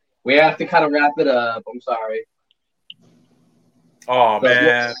to. We have to kind of wrap it up. I'm sorry. Oh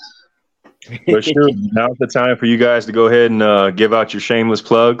man. But sure, now's the time for you guys to go ahead and give out your shameless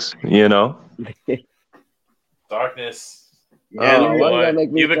plugs. Darkness. Yeah,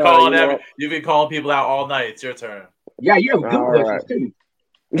 you've been calling you've been calling people out all night. It's your turn. Yeah, you have good questions too.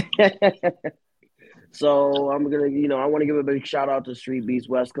 So I'm gonna, I want to give a big shout out to Street Beefs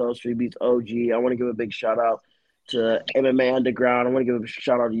West Coast, Street Beefs OG. I want to give a big shout out to MMA Underground. I want to give a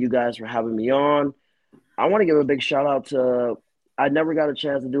shout out to you guys for having me on. I want to give a big shout out to. I never got a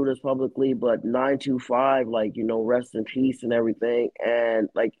chance to do this publicly, but 925, rest in peace and everything. And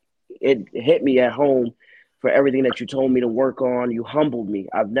it hit me at home for everything that you told me to work on. You humbled me.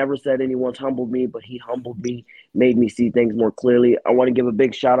 I've never said anyone's humbled me, but he humbled me, made me see things more clearly. I want to give a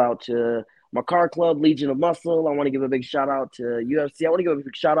big shout out to my car club, Legion of Muscle. I want to give a big shout out to UFC. I want to give a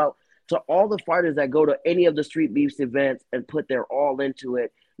big shout out to all the fighters that go to any of the Street Beefs events and put their all into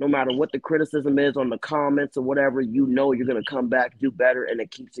it. No matter what the criticism is on the comments or whatever, you're going to come back, do better, and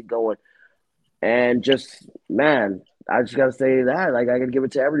it keeps it going. And just, man, I just got to say that. I got to give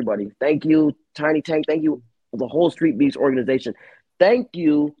it to everybody. Thank you, Tiny Tank. Thank you, the whole Street Beefs organization. Thank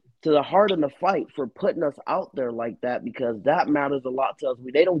you to the Heart in the Fight for putting us out there like that, because that matters a lot to us.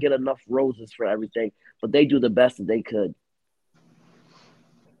 They don't get enough roses for everything, but they do the best that they could.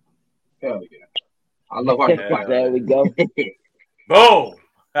 Hell yeah. I love Heart in the Fight. There we go. Boom.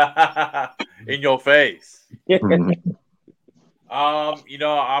 In your face. I'm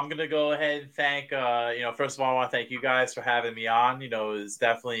gonna go ahead and thank first of all, I want to thank you guys for having me on. It's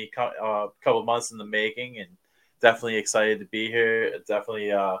definitely a couple months in the making, and definitely excited to be here. Definitely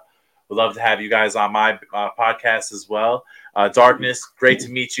would love to have you guys on my podcast as well. Darkness, great to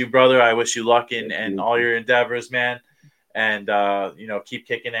meet you, brother. I wish you luck in all your endeavors, man. And keep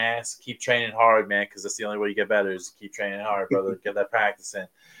kicking ass, keep training hard, man, because that's the only way you get better is keep training hard, brother. Get that practice in.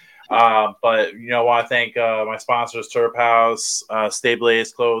 But I want to thank my sponsors, Turp House, Stay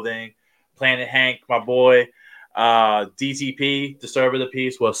Blaze Clothing, Planet Hank, my boy, DTP, Disturber the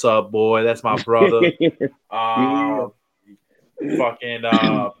Peace. What's up, boy? That's my brother.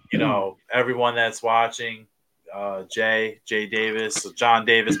 Everyone that's watching, Jay Davis, John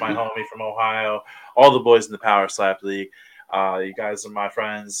Davis, my homie from Ohio, all the boys in the Power Slap League. You guys are my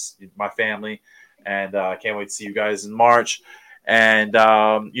friends, my family, and I can't wait to see you guys in March. And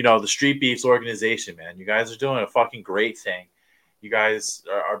the Street Beefs organization, man, you guys are doing a fucking great thing. You guys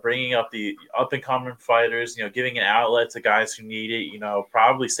are bringing up the up and coming fighters, giving an outlet to guys who need it,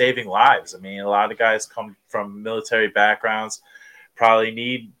 probably saving lives. I mean, a lot of guys come from military backgrounds, probably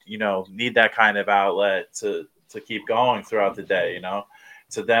need that kind of outlet to keep going throughout the day.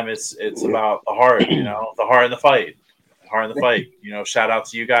 To them, it's about the heart, the heart in the fight. Shout out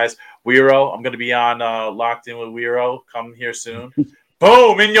to you guys. Weiro, I'm going to be on Locked In with Weiro. Come here soon.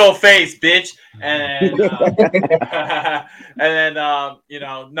 Boom, in your face, bitch. And then,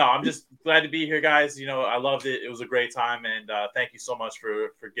 I'm just glad to be here, guys. I loved it. It was a great time. And thank you so much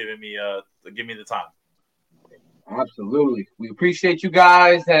for giving me the time. Absolutely. We appreciate you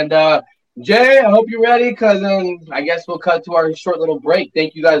guys. And Jay, I hope you're ready, because I guess we'll cut to our short little break.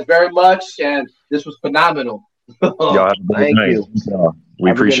 Thank you guys very much. And this was phenomenal. Thank you. We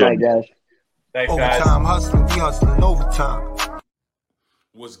appreciate it. Guys. Thanks, guys. Overtime hustling, we hustling overtime.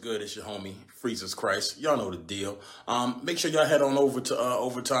 What's good? It's your homie, Freezes Christ. Y'all know the deal. Make sure y'all head on over to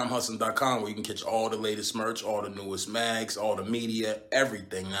overtimehustling.com, where you can catch all the latest merch, all the newest mags, all the media,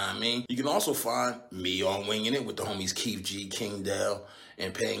 everything, know what I mean? You can also find me on Winging It with the homies Keith G, King Dale,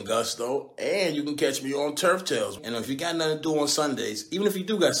 and Payne Gusto. And you can catch me on Turf Tales. And if you got nothing to do on Sundays, even if you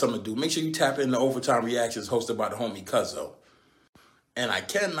do got something to do, make sure you tap into Overtime Reactions hosted by the homie Cuzzo. And I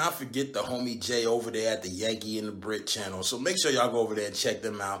cannot forget the homie Jay over there at the Yankee and the Brit channel. So make sure y'all go over there and check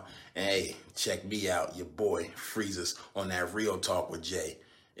them out. And hey, check me out, your boy Freezes, on that Real Talk with Jay.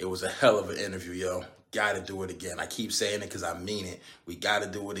 It was a hell of an interview, yo. Gotta do it again. I keep saying it because I mean it. We gotta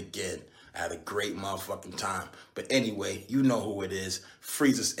do it again. I had a great motherfucking time. But anyway, you know who it is.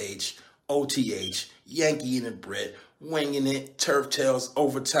 Freezes H, OTH, Yankee and the Brit, Winging It, Turf Tales,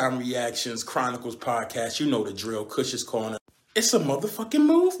 Overtime Reactions, Chronicles Podcast. You know the drill, Cush's Corner. It's a motherfucking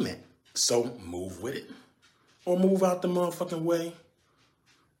movement. So move with it. Or move out the motherfucking way.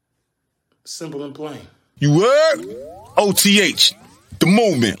 Simple and plain. You heard? OTH, the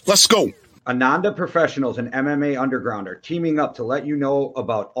movement. Let's go. Ananda Professionals and MMA Underground are teaming up to let you know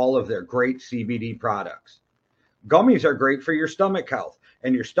about all of their great CBD products. Gummies are great for your stomach health,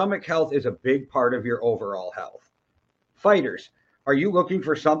 and your stomach health is a big part of your overall health. Fighters, are you looking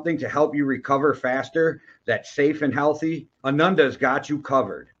for something to help you recover faster that's safe and healthy? Anunda's got you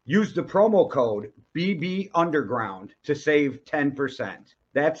covered. Use the promo code BB Underground to save 10%.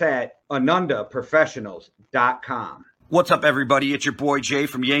 That's at AnundaProfessionals.com. What's up, everybody? It's your boy Jay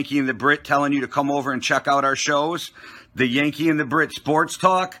from Yankee and the Brit telling you to come over and check out our shows. The Yankee and the Brit Sports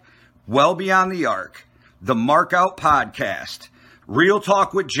Talk, Well Beyond the Arc, the Markout Podcast, Real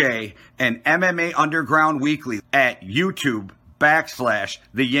Talk with Jay, and MMA Underground Weekly at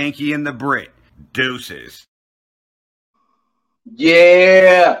YouTube.com/The Yankee and the Brit. Deuces.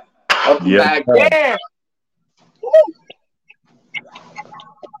 Yeah. Back. Yeah. Woo.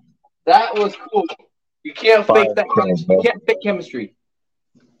 That was cool. You can't fake that chemistry. You can't fake chemistry.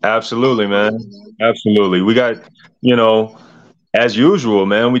 Absolutely, man. Absolutely. We got, as usual,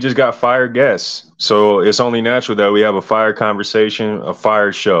 man, we just got fire guests. So it's only natural that we have a fire conversation, a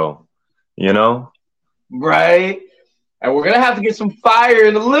fire show, Right. And we're going to have to get some fire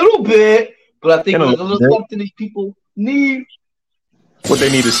in a little bit, but I think there's a little something these people need. What they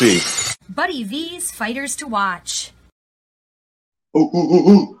need to see. Buddy V's Fighters to Watch.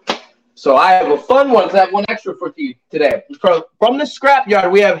 So I have a fun one because I have one extra for you today. From the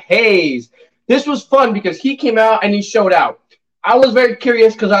scrapyard, we have Hayes. This was fun because he came out and he showed out. I was very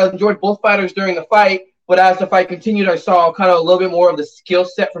curious because I enjoyed both fighters during the fight, but as the fight continued, I saw kind of a little bit more of the skill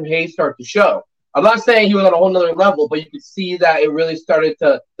set from Hayes start to show. I'm not saying he was on a whole nother level, but you could see that it really started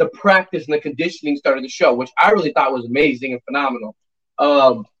the practice and the conditioning started to show, which I really thought was amazing and phenomenal.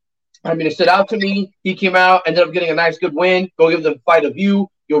 It stood out to me. He came out, ended up getting a nice, good win. Go give the fight a view.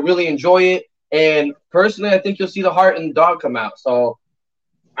 You'll really enjoy it. And personally, I think you'll see the heart and the dog come out. So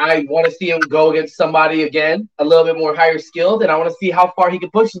I want to see him go against somebody again, a little bit more higher skilled, and I want to see how far he can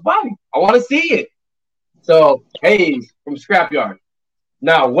push his body. I want to see it. So, Hayes from Scrapyard.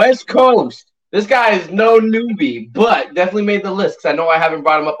 Now, West Coast. This guy is no newbie, but definitely made the list because I know I haven't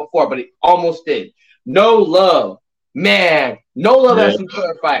brought him up before, but he almost did. No Love. Man, No Love has some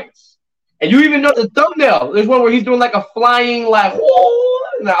killer fights. And you even know the thumbnail. There's one where he's doing like a flying, whoa.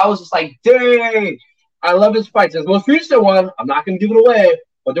 And I was just like, dang. I love his fights. His most recent one, I'm not going to give it away,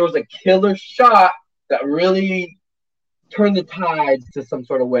 but there was a killer shot that really turned the tides to some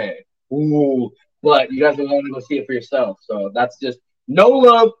sort of way. Ooh. But you guys are going to go see it for yourself. So that's just No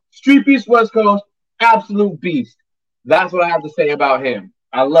Love, Street Beast West Coast, absolute beast. That's what I have to say about him.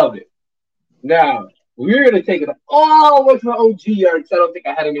 I love it. Now, we're going to take it all the way to the OG yard because I don't think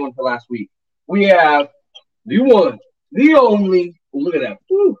I had anyone for last week. We have the one, the only, look at that,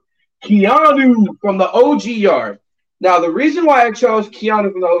 Keanu from the OG yard. Now, the reason why I chose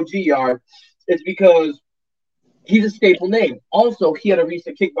Keanu from the OG yard is because he's a staple name. Also, he had a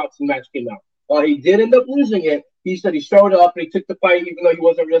recent kickboxing match came out. While he did end up losing it, he said he showed up and he took the fight even though he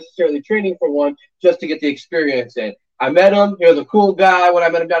wasn't necessarily training for one just to get the experience in. I met him. He was a cool guy when I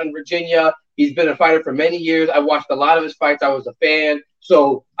met him down in Virginia. He's been a fighter for many years. I watched a lot of his fights. I was a fan.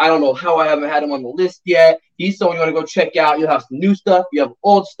 So I don't know how I haven't had him on the list yet. He's someone you want to go check out. You'll have some new stuff. You have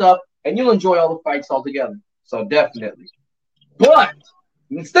old stuff. And you'll enjoy all the fights all together. So definitely. But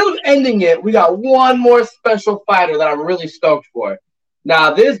instead of ending it, we got one more special fighter that I'm really stoked for.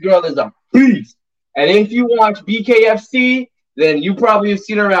 Now, this girl is a beast. And if you watch BKFC, then you probably have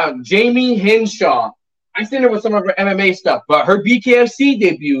seen her around Jamie Hinshaw. I've seen her with some of her MMA stuff, but her BKFC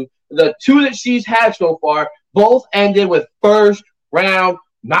debut, the two that she's had so far, both ended with first-round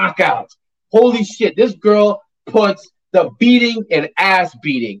knockouts. Holy shit, this girl puts the beating and ass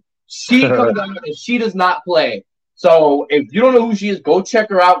beating. She comes out and she does not play. So if you don't know who she is, go check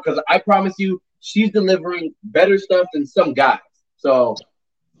her out because I promise you she's delivering better stuff than some guys. So,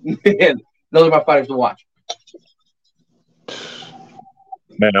 man, those are my fighters to watch.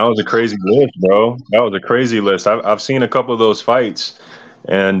 Man, that was a crazy list, bro. That was a crazy list. I've seen a couple of those fights,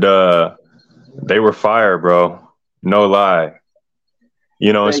 and they were fire, bro. No lie.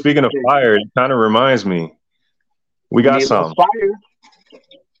 And speaking of fire, it kind of reminds me. We got some. Fire.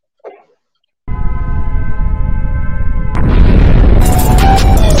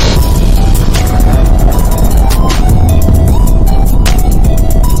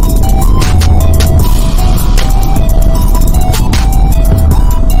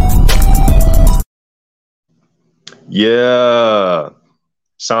 Yeah.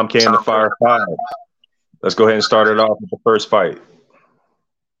 Sam K and the Fire 5. Let's go ahead and start it off with the first fight.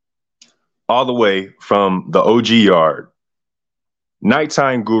 All the way from the OG yard.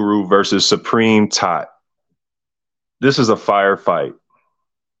 Nighttime Guru versus Supreme Tot. This is a fire fight.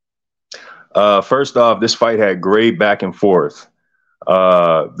 First off, this fight had great back and forth.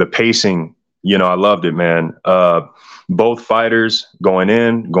 The pacing, I loved it, man. Both fighters going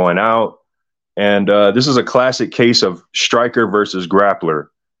in, going out. And this is a classic case of striker versus grappler.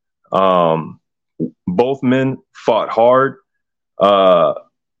 Both men fought hard,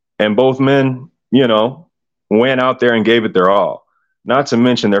 and both men, went out there and gave it their all. Not to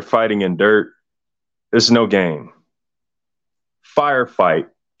mention they're fighting in dirt. It's no game. Firefight,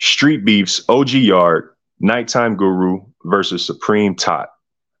 Street Beefs, OG Yard, Nighttime Guru versus Supreme Tot.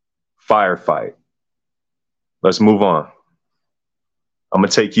 Firefight. Let's move on. I'm going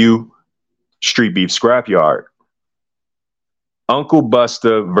to take you, Street Beef Scrapyard. Uncle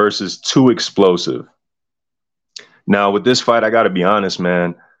Busta versus Too Explosive. Now, with this fight, I got to be honest,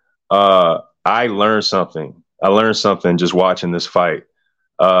 man. I learned something. I learned something just watching this fight.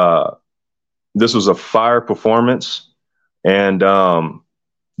 This was a fire performance, and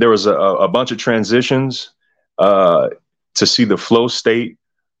there was a bunch of transitions to see the flow state.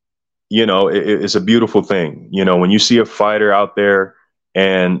 It's a beautiful thing. When you see a fighter out there,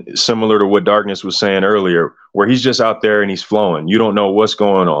 and similar to what Darkness was saying earlier, where he's just out there and he's flowing. You don't know what's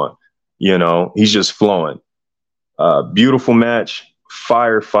going on. He's just flowing. Beautiful match,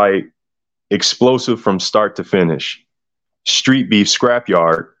 firefight, explosive from start to finish. Street Beef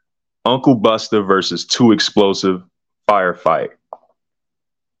Scrapyard, Uncle Busta versus Too Explosive, firefight.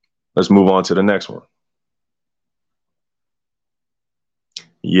 Let's move on to the next one.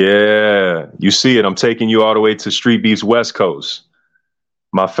 Yeah, you see it. I'm taking you all the way to Street Beef's West Coast.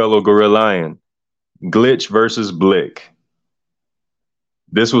 My fellow Gorilla Lion, Glitch versus Blick.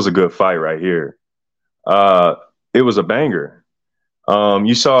 This was a good fight right here. It was a banger.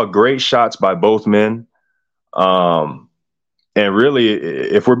 You saw great shots by both men. And really,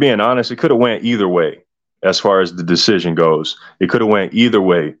 if we're being honest, it could have went either way as far as the decision goes. It could have went either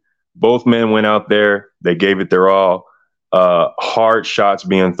way. Both men went out there. They gave it their all. Hard shots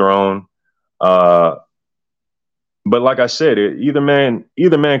being thrown. But like I said, either man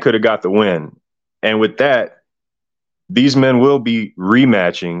could have got the win. And with that, these men will be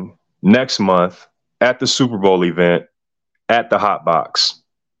rematching next month at the Super Bowl event at the Hot Box.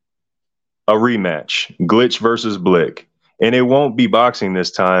 A rematch, Glitch versus Blick. And it won't be boxing this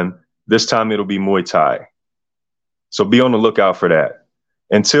time. This time it'll be Muay Thai. So be on the lookout for that.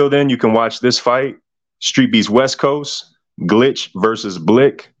 Until then, you can watch this fight, Street Beefs West Coast, Glitch versus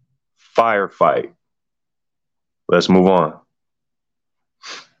Blick, firefight. Let's move on.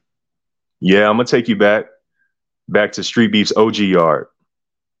 Yeah, I'm going to take you back to Street Beef's OG Yard.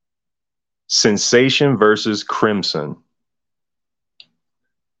 Sensation versus Crimson.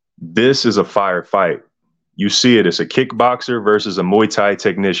 This is a fire fight. You see it. It's a kickboxer versus a Muay Thai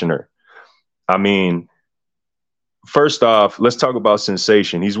technicianer. I mean, first off, let's talk about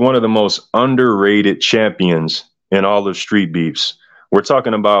Sensation. He's one of the most underrated champions in all of Street Beefs. We're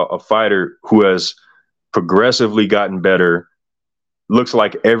talking about a fighter who has progressively gotten better, looks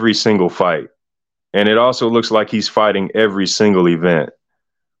like every single fight. And it also looks like he's fighting every single event.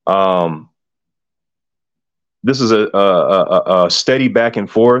 This is a steady back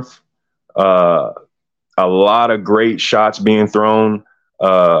and forth. A lot of great shots being thrown.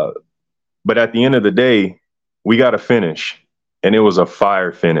 But at the end of the day, we got a finish. And it was a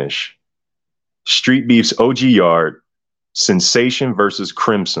fire finish. Street Beef's OG Yard, Sensation versus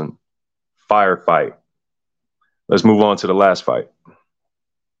Crimson, firefight. Let's move on to the last fight.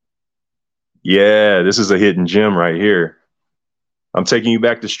 Yeah, this is a hidden gem right here. I'm taking you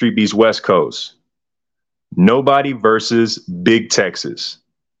back to Street Beefs West Coast. Nobody versus Big Texas.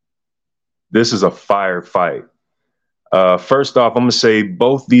 This is a fire fight. First off, I'm going to say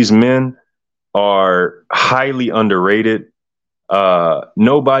both these men are highly underrated.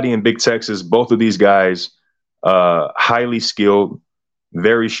 Nobody in Big Texas, both of these guys, highly skilled,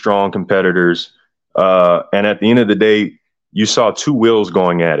 very strong competitors. And at the end of the day, you saw two wills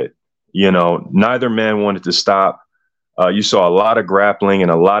going at it. Neither man wanted to stop. You saw a lot of grappling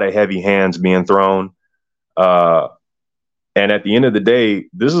and a lot of heavy hands being thrown. And at the end of the day,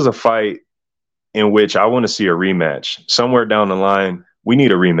 this is a fight in which I want to see a rematch. Somewhere down the line, we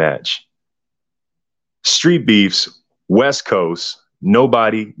need a rematch. Street Beefs, West Coast,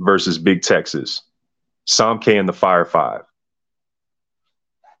 Nobody versus Big Texas. Sam K and the Fire 5.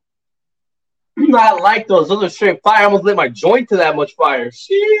 I like those. Those are straight fire. I almost lit my joint to that much fire.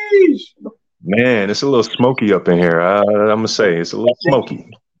 Sheesh. Man, it's a little smoky up in here. I'm going to say it's a little smoky.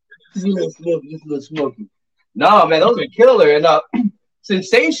 Just a little smoky. No, man, those are killer. And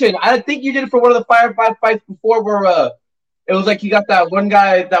Sensation, I think you did it for one of the Fire 5 fights before where it was like you got that one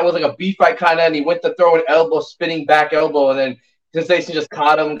guy that was like a beef fight kind of, and he went to throw an elbow, spinning back elbow, and then Sensation just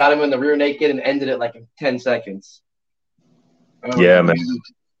got him in the rear naked, and ended it like in 10 seconds. Yeah, man.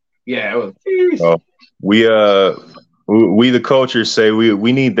 Yeah, it was. We we the culture say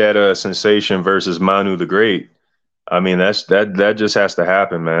we need that Sensation versus Manu the Great. I mean, that just has to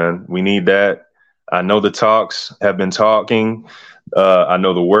happen, man. We need that. I know the talks have been talking. I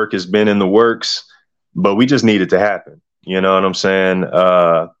know the work has been in the works, but we just need it to happen. You know what I'm saying?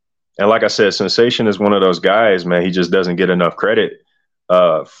 And like I said, Sensation is one of those guys, man. He just doesn't get enough credit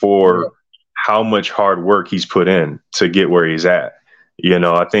for how much hard work he's put in to get where he's at. You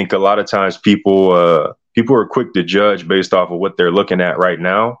know, I think a lot of times people are quick to judge based off of what they're looking at right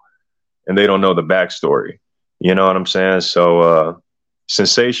now, and they don't know the backstory. You know what I'm saying? So,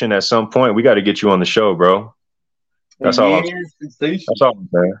 Sensation, at some point, we got to get you on the show, bro. That's all I'm saying. That's all I'm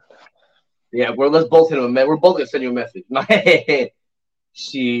saying. Yeah, let's both hit him, man. We're both gonna send you a message.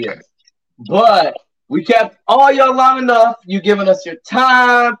 Shit. But we kept all y'all long enough. You giving us your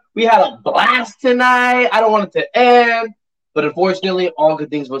time. We had a blast tonight. I don't want it to end, but unfortunately, all good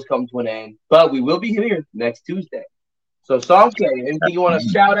things must come to an end. But we will be here next Tuesday. So, Samke, anything you want to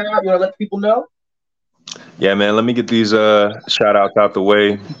shout out? You want to let people know? Yeah, man. Let me get these shout outs out the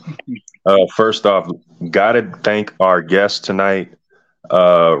way. First off, gotta thank our guest tonight,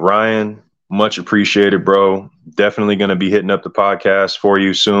 Ryan. Much appreciated, bro. Definitely going to be hitting up the podcast for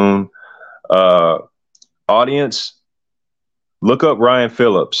you soon. Audience, look up Ryan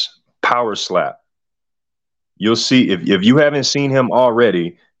Phillips, Power Slap. You'll see, if you haven't seen him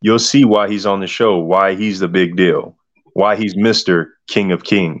already, you'll see why he's on the show, why he's the big deal, why he's Mr. King of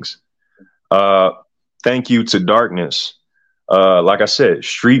Kings. Thank you to Darkness. Like I said,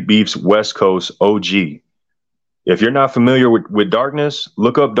 StreetBeefs West Coast OG. If you're not familiar with Darkness,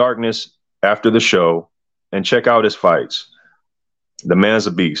 look up Darkness after the show and check out his fights. The man's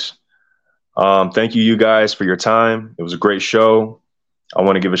a beast. Thank you guys for your time. It was a great show. I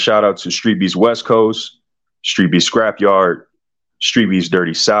want to give a shout out to StreetBeefs West Coast, StreetBeefs Scrapyard, StreetBeefs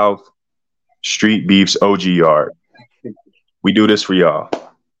Dirty South, StreetBeefs OG Yard. We do this for y'all.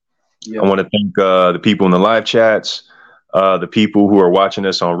 I want to thank the people in the live chats, the people who are watching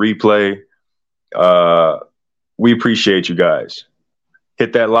us on replay. We appreciate you guys.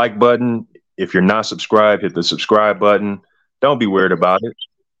 Hit that like button. If you're not subscribed, hit the subscribe button. Don't be weird about it.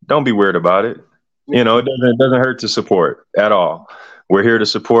 Don't be weird about it. You know, it doesn't hurt to support at all. We're here to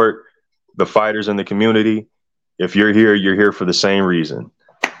support the fighters in the community. If you're here for the same reason.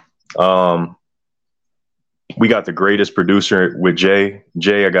 We got the greatest producer with Jay.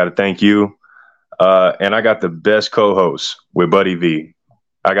 Jay, I got to thank you. And I got the best co-host with Buddy V.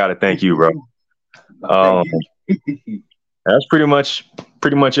 I got to thank you, bro. That's pretty much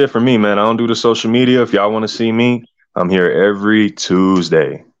it for me, man. I don't do the social media. If y'all want to see me, I'm here every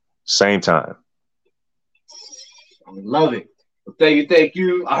Tuesday, same time. I love it. Well, thank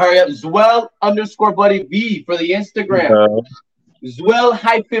you. I hurry up. Zwell_Buddy V for the Instagram.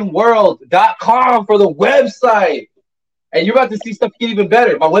 Zwell-world.com for the website. And you're about to see stuff get even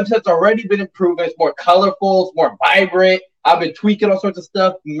better. My website's already been improved. It's more colorful. It's more vibrant. I've been tweaking all sorts of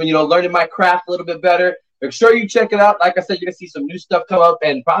stuff, learning my craft a little bit better. Make sure you check it out. Like I said, you're going to see some new stuff come up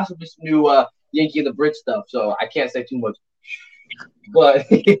and possibly some new Yankee and the Brit stuff. So I can't say too much. But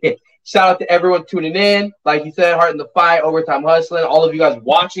shout out to everyone tuning in. Like you said, Heart in the Fight, Overtime Hustling. All of you guys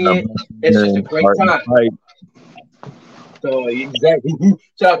watching it. It's just a great time. So exactly.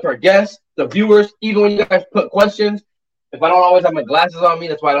 Shout out to our guests, the viewers. Even when you guys put questions, if I don't always have my glasses on me,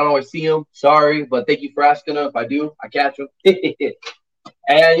 that's why I don't always see them. Sorry, but thank you for asking them. If I do, I catch them.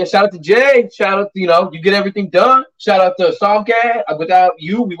 And yeah, shout out to Jay. Shout out to, you get everything done. Shout out to Samke. Without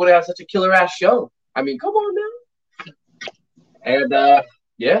you, we wouldn't have such a killer ass show. I mean, come on now. And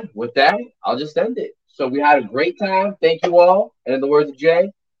yeah, with that, I'll just end it. So we had a great time. Thank you all. And in the words of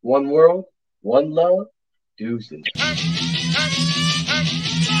Jay, one world, one love, deuces.